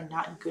 Saturdays are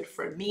not good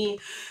for me.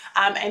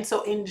 And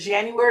so in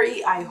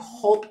January, I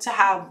hope to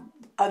have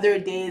other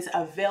days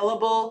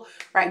available.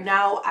 Right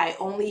now, I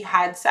only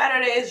had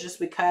Saturdays just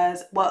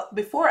because, well,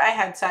 before I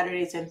had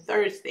Saturdays and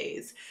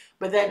Thursdays,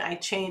 but then I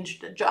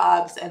changed the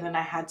jobs and then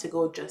I had to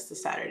go just to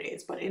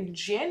Saturdays. But in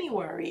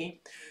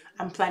January,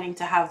 I'm planning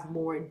to have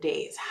more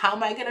days. How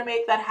am I going to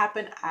make that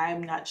happen?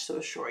 I'm not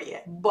so sure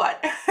yet, but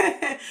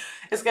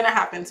it's going to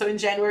happen. So in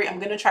January, I'm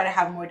going to try to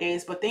have more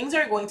days, but things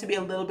are going to be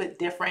a little bit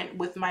different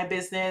with my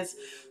business.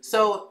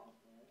 So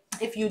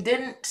if you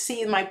didn't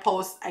see my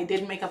post, I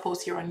did make a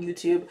post here on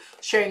YouTube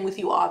sharing with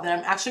you all that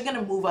I'm actually going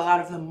to move a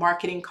lot of the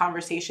marketing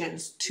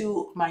conversations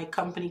to my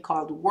company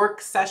called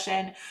Work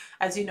Session.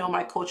 As you know,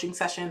 my coaching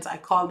sessions, I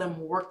call them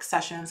work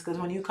sessions because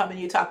when you come and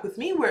you talk with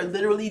me, we're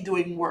literally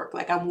doing work.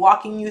 Like I'm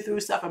walking you through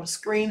stuff. I'm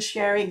screen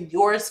sharing,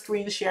 you're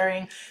screen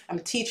sharing. I'm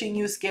teaching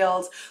you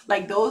skills.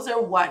 Like those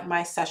are what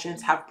my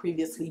sessions have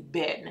previously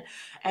been.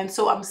 And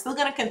so I'm still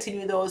going to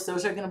continue those.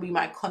 Those are going to be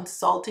my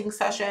consulting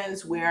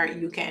sessions where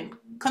you can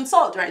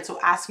consult, right? So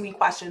ask me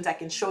questions. I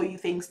can show you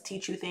things,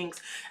 teach you things.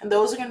 And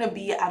those are going to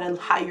be at a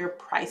higher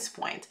price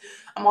point.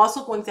 I'm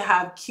also going to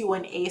have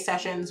Q&A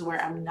sessions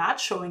where I'm not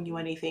showing you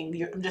anything.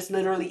 I'm just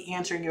literally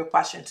answering your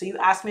question. So you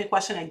ask me a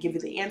question, I give you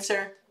the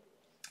answer.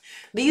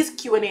 These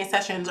Q&A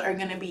sessions are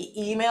going to be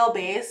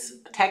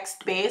email-based,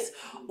 text-based,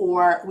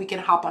 or we can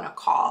hop on a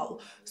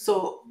call.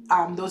 So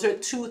those are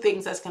two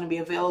things that's going to be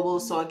available.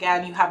 So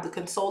again, you have the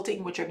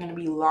consulting, which are going to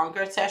be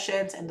longer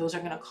sessions, and those are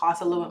going to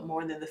cost a little bit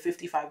more than the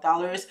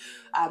 $55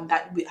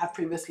 that I've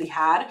previously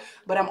had.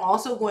 But I'm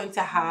also going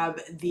to have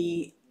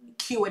the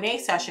Q&A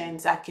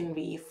sessions that can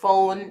be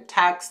phone,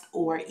 text,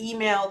 or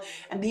email,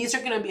 and these are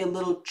going to be a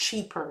little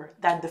cheaper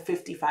than the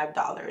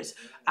 $55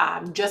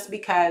 just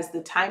because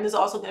the time is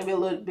also going to be a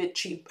little bit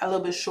cheap, a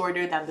little bit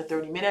shorter than the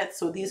 30 minutes.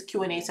 So these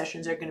Q&A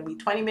sessions are going to be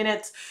 20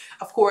 minutes.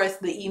 Of course,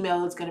 the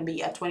email is going to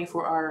be a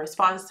 24-hour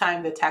response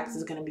time. The text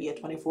is going to be a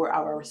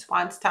 24-hour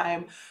response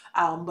time,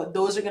 but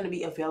those are going to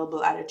be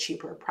available at a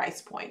cheaper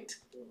price point.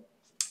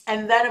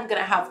 And then I'm going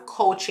to have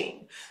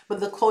coaching, but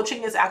the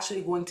coaching is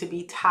actually going to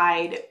be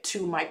tied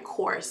to my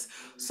course.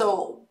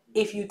 So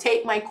if you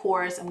take my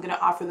course, I'm going to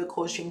offer the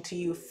coaching to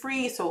you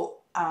free. So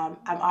I'm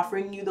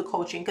offering you the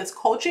coaching because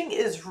coaching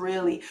is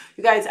really,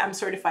 you guys, I'm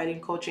certified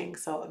in coaching.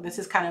 So this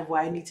is kind of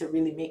why I need to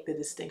really make the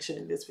distinction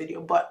in this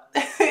video, but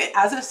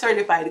as a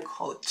certified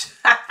coach,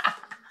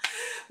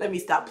 Let me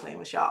stop playing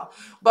with y'all.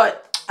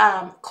 But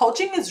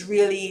coaching is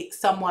really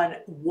someone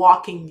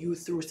walking you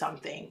through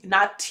something,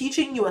 not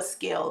teaching you a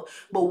skill,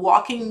 but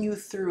walking you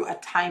through a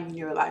time in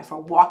your life, or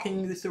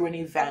walking you through an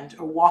event,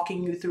 or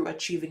walking you through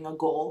achieving a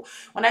goal.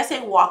 When I say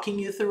walking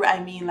you through,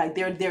 I mean like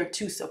they're there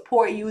to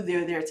support you,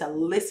 they're there to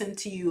listen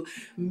to you,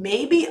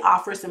 maybe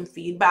offer some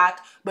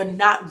feedback, but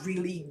not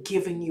really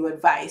giving you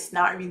advice,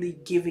 not really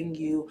giving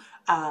you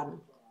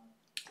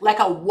like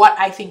a what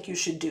I think you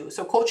should do.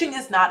 So coaching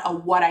is not a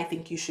what I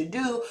think you should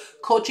do.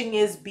 Coaching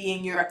is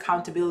being your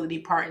accountability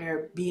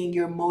partner, being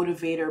your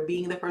motivator,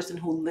 being the person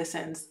who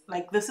listens.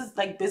 Like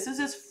business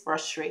is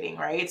frustrating,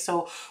 right?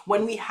 So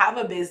when we have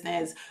a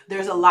business,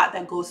 there's a lot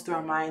that goes through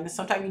our mind.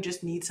 Sometimes you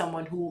just need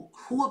someone who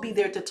will be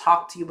there to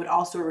talk to you, but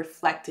also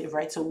reflective,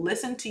 right? So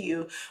listen to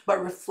you,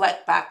 but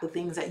reflect back the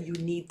things that you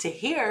need to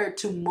hear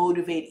to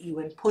motivate you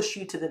and push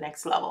you to the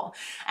next level.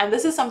 And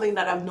this is something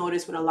that I've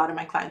noticed with a lot of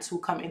my clients who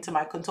come into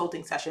my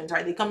consulting session.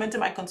 Right? They come into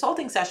my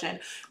consulting session,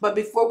 but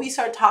before we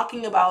start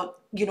talking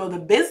about,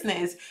 the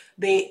business,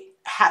 they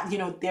have,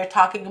 they're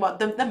talking about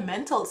the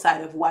mental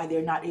side of why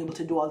they're not able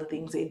to do all the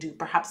things they do,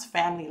 perhaps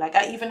family. Like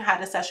I even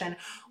had a session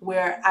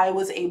where I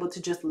was able to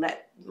just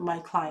let my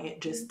client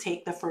just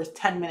take the first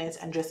 10 minutes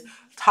and just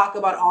talk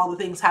about all the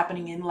things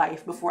happening in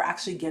life before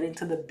actually getting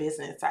to the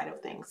business side of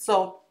things.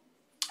 So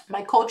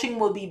my coaching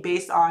will be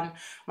based on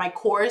my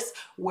course,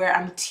 where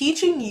I'm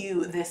teaching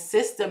you this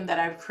system that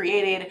I've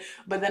created,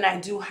 but then I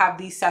do have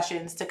these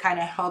sessions to kind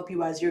of help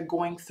you as you're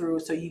going through,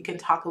 so you can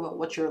talk about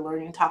what you're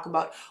learning, talk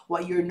about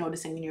what you're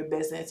noticing in your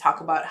business,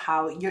 talk about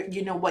how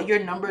what your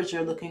numbers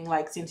are looking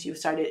like since you've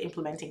started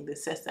implementing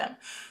this system.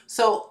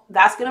 So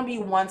that's going to be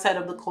one side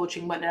of the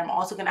coaching, but then I'm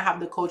also going to have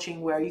the coaching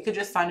where you could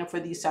just sign up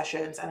for these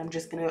sessions, and I'm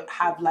just going to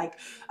have like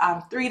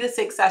 3 to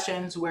 6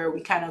 sessions where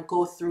we kind of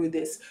go through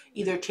this,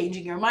 either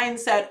changing your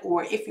mindset,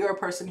 or if you're a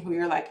person who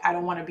you're like, I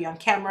don't want to be on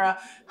camera,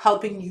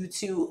 helping you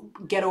to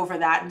get over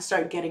that and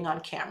start getting on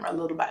camera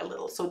little by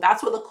little. So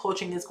that's what the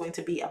coaching is going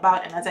to be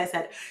about. And as I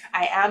said,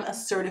 I am a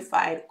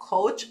certified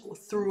coach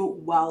through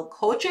Well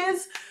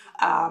Coaches.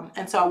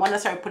 And so I want to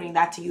start putting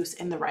that to use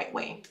in the right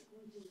way.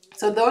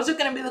 So those are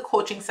going to be the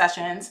coaching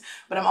sessions,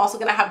 but I'm also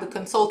going to have the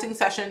consulting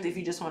sessions. If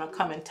you just want to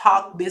come and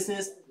talk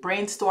business,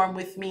 brainstorm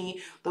with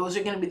me, those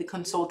are going to be the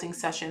consulting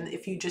sessions.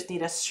 If you just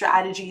need a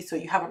strategy, so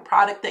you have a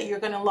product that you're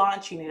going to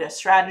launch, you need a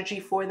strategy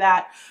for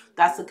that,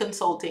 that's the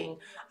consulting.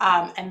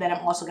 And then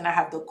I'm also going to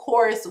have the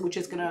course, which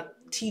is going to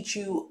teach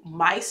you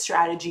my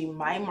strategy,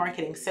 my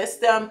marketing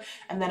system.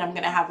 And then I'm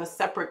going to have a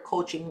separate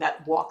coaching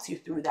that walks you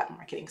through that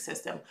marketing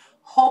system.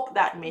 Hope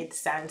that made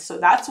sense. So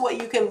that's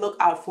what you can look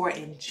out for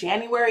in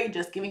January,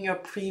 just giving you a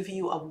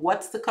preview of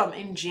what's to come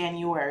in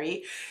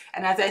January.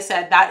 And as I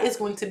said, that is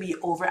going to be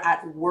over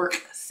at Work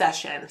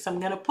Session. So I'm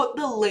going to put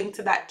the link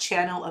to that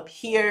channel up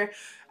here.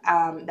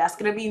 That's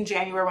going to be in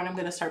January when I'm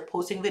going to start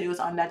posting videos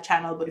on that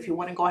channel. But if you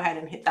want to go ahead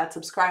and hit that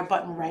subscribe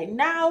button right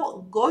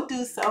now, go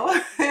do so.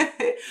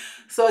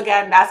 So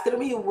again, that's going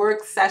to be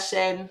Work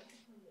Session.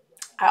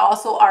 I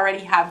also already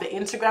have the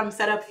Instagram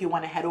set up if you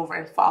want to head over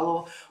and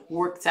follow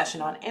Work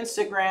Session on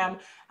Instagram.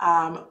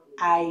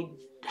 I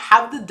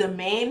have the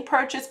domain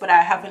purchase, but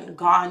I haven't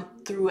gone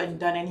through and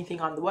done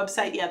anything on the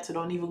website yet, so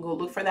don't even go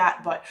look for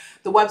that. But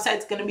the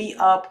website's going to be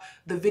up.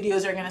 The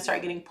videos are going to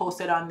start getting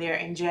posted on there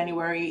in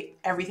January.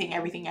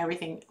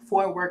 Everything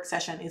for Work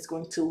Session is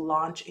going to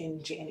launch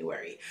in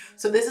January.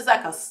 So this is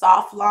like a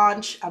soft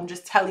launch. I'm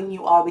just telling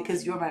you all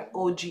because you're my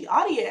OG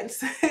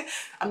audience.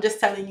 I'm just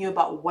telling you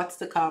about what's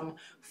to come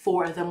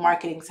for the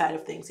marketing side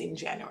of things in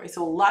January.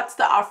 So lots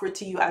to offer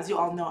to you. As you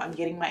all know, I'm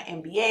getting my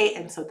MBA,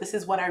 and so this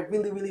is what I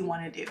really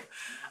want to do.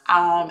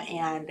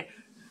 And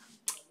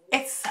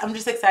I'm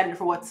just excited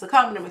for what's to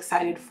come, and I'm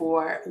excited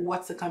for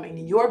what's to come in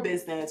your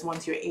business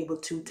once you're able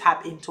to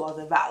tap into all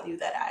the value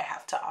that I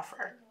have to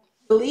offer.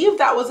 I believe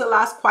that was the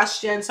last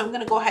question, so I'm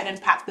going to go ahead and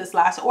pack this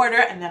last order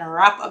and then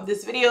wrap up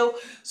this video.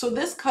 So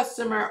this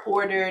customer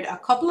ordered a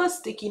couple of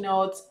sticky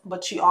notes,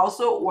 but she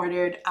also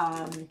ordered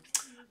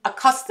a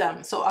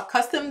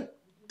custom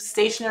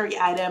stationery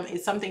item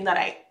is something that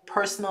I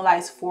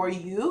personalize for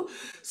you.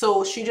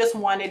 So she just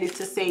wanted it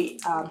to say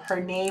her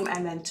name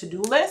and then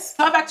to-do list.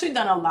 So I've actually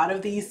done a lot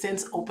of these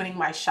since opening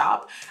my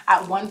shop.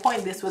 At one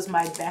point, this was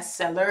my best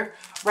seller.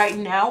 Right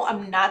now,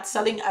 I'm not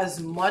selling as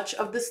much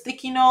of the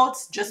sticky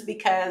notes just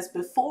because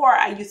before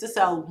I used to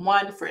sell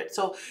one for it.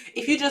 So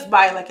if you just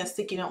buy like a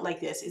sticky note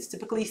like this, it's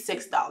typically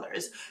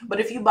 $6.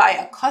 But if you buy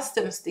a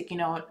custom sticky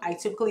note, I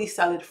typically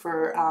sell it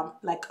for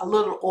like a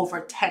little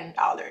over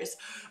 $10.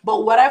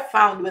 But what I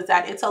found was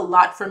that it's a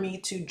lot for me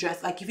to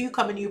just, like, if you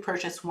come and you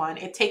purchase one,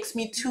 it takes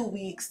me 2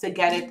 weeks to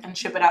get it and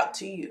ship it out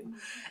to you.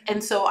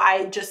 And so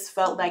I just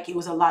felt like it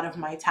was a lot of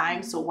my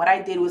time. So what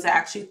I did was I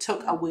actually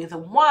took away the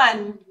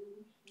one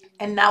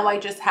And now I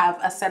just have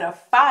a set of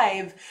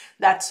 5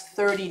 that's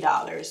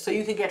 $30. So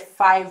you could get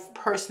 5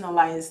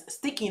 personalized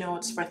sticky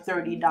notes for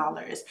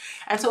 $30.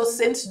 And so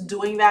since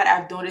doing that,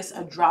 I've noticed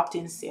a drop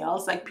in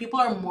sales. Like people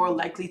are more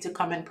likely to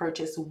come and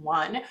purchase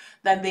 1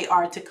 than they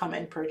are to come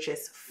and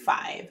purchase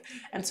 5.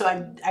 And so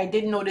I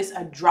did notice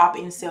a drop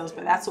in sales,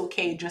 but that's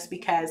okay, just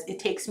because it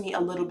takes me a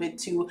little bit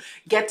to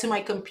get to my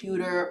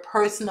computer,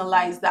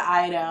 personalize the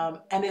item,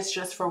 and it's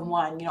just for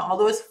 1. You know,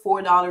 although it's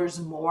 $4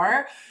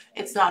 more,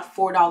 it's not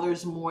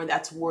 $4 more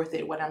that's worth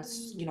it when I'm,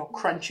 you know,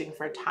 crunching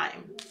for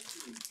time.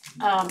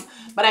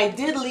 But I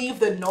did leave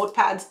the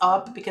notepads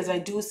up because I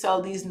do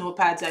sell these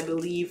notepads, I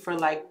believe, for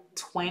like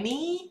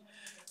 20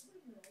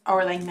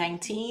 or like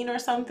 19 or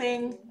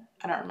something.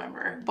 I don't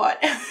remember, but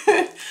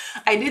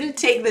I didn't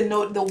take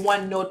the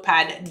one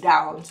notepad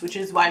down, which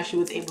is why she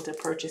was able to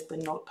purchase the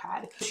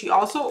notepad. She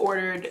also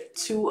ordered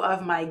 2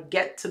 of my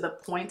get to the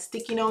point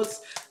sticky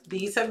notes.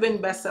 These have been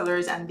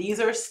bestsellers and these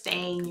are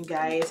staying, you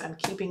guys. I'm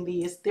keeping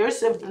these.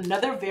 There's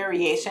another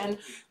variation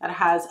that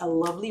has a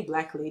lovely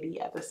black lady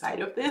at the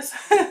side of this.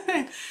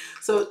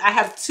 So I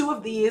have 2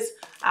 of these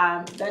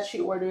that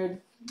she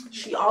ordered.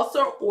 She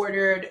also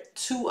ordered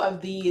 2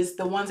 of these.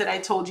 The ones that I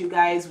told you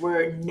guys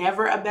were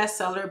never a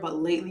bestseller, but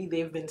lately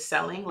they've been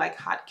selling like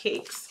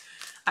hotcakes.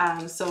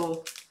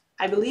 So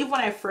I believe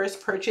when I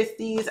first purchased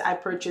these, I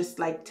purchased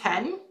like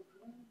 10.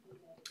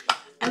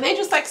 And they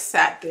just like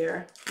sat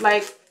there.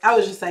 Like I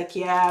was just like,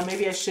 yeah,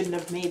 maybe I shouldn't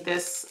have made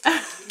this.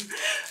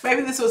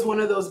 Maybe this was one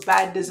of those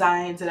bad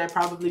designs that I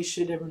probably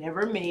should have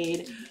never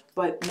made.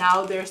 But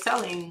now they're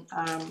selling.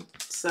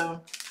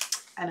 So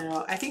I don't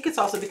know. I think it's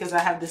also because I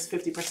have this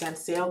 50%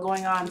 sale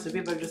going on. So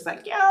people are just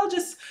like, yeah, I'll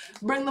just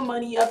bring the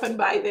money up and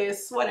buy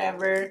this,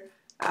 whatever.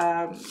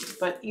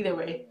 But either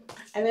way.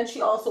 And then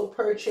she also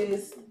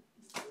purchased,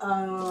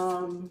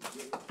 hopefully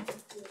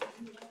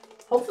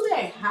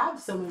I have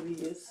some of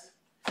these.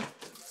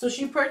 So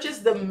she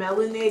purchased the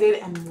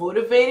melanated and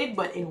motivated,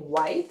 but in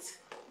white.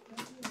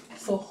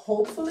 So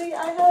hopefully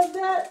I have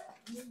that.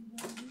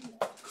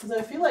 Because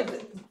I feel like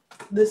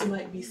this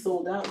might be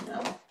sold out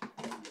now.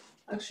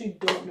 Actually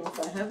don't know if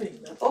I have any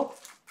left. Oh,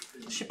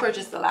 she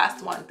purchased the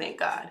last one, thank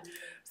God.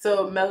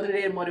 So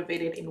melanated,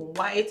 motivated in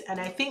white, and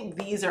I think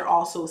these are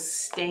also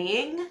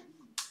staying.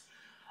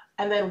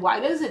 And then why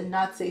does it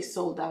not say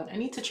sold out? I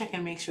need to check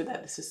and make sure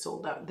that this is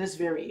sold out, this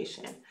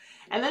variation.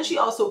 And then she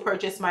also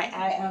purchased my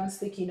I Am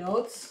sticky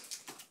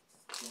notes.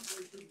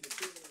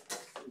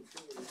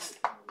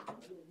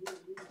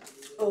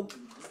 Oh.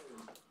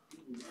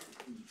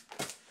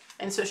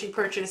 And so she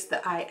purchased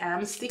the I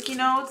Am sticky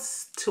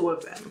notes, 2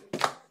 of them.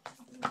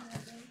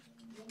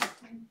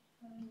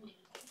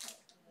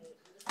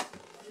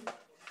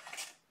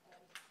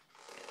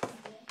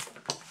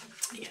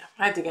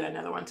 I had to get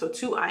another one. So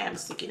 2 I Am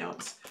sticky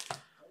notes.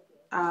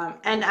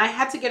 And I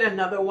had to get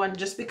another one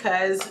just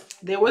because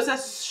there was a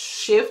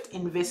shift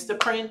in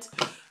Vistaprint.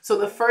 So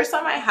the first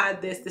time I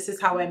had this is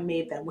how I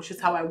made them, which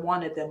is how I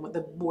wanted them, with the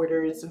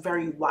borders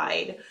very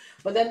wide.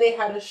 But then they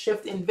had a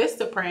shift in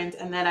Vistaprint,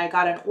 and then I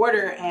got an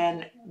order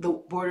and the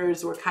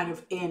borders were kind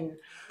of in.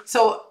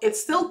 So it's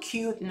still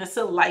cute and I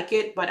still like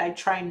it, but I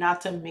try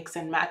not to mix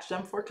and match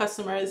them for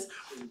customers.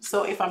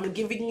 So if I'm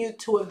giving you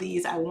 2 of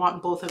these, I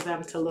want both of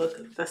them to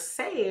look the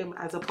same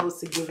as opposed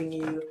to giving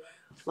you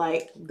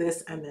like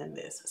this and then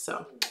this.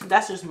 So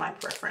that's just my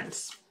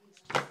preference.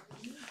 So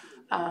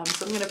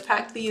I'm going to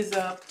pack these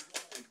up.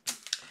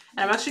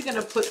 And I'm actually going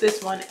to put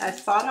this one, I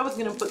thought I was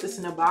going to put this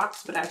in a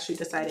box, but I actually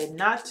decided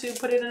not to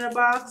put it in a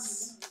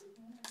box.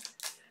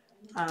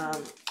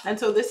 And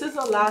so this is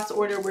the last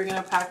order we're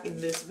going to pack in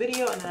this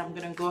video, and then I'm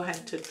going to go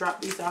ahead to drop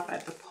these off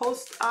at the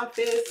post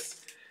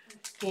office.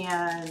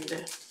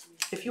 And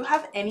if you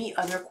have any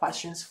other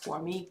questions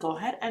for me, go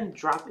ahead and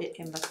drop it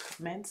in the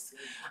comments.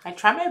 I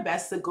try my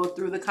best to go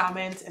through the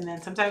comments, and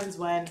then sometimes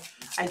when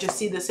I just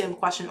see the same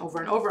question over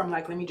and over, I'm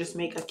like, let me just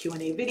make a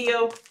Q&A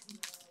video,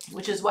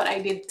 which is what I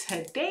did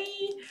today.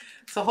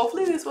 So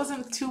hopefully this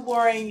wasn't too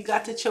boring. You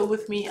got to chill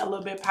with me a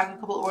little bit, pack a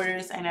couple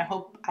orders, and I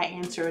hope I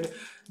answered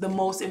the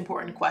most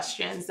important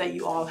questions that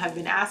you all have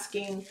been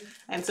asking.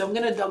 And so I'm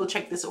going to double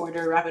check this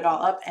order, wrap it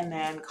all up, and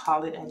then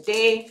call it a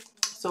day.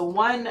 So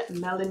 1,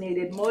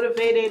 melanated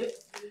motivated.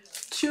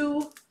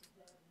 2,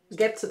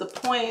 get to the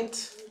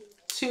point.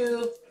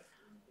 2,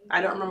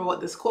 I don't remember what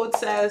this quote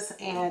says.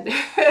 And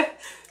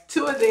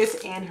 2 of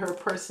this and her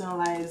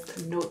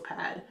personalized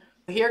notepad.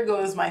 Here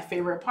goes my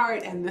favorite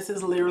part, and this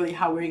is literally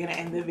how we're going to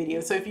end the video.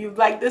 So if you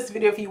liked this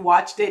video, if you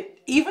watched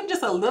it, even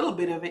just a little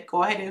bit of it,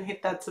 go ahead and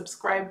hit that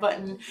subscribe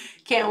button.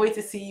 Can't wait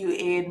to see you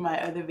in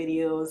my other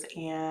videos,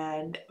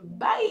 and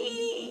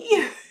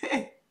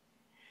bye.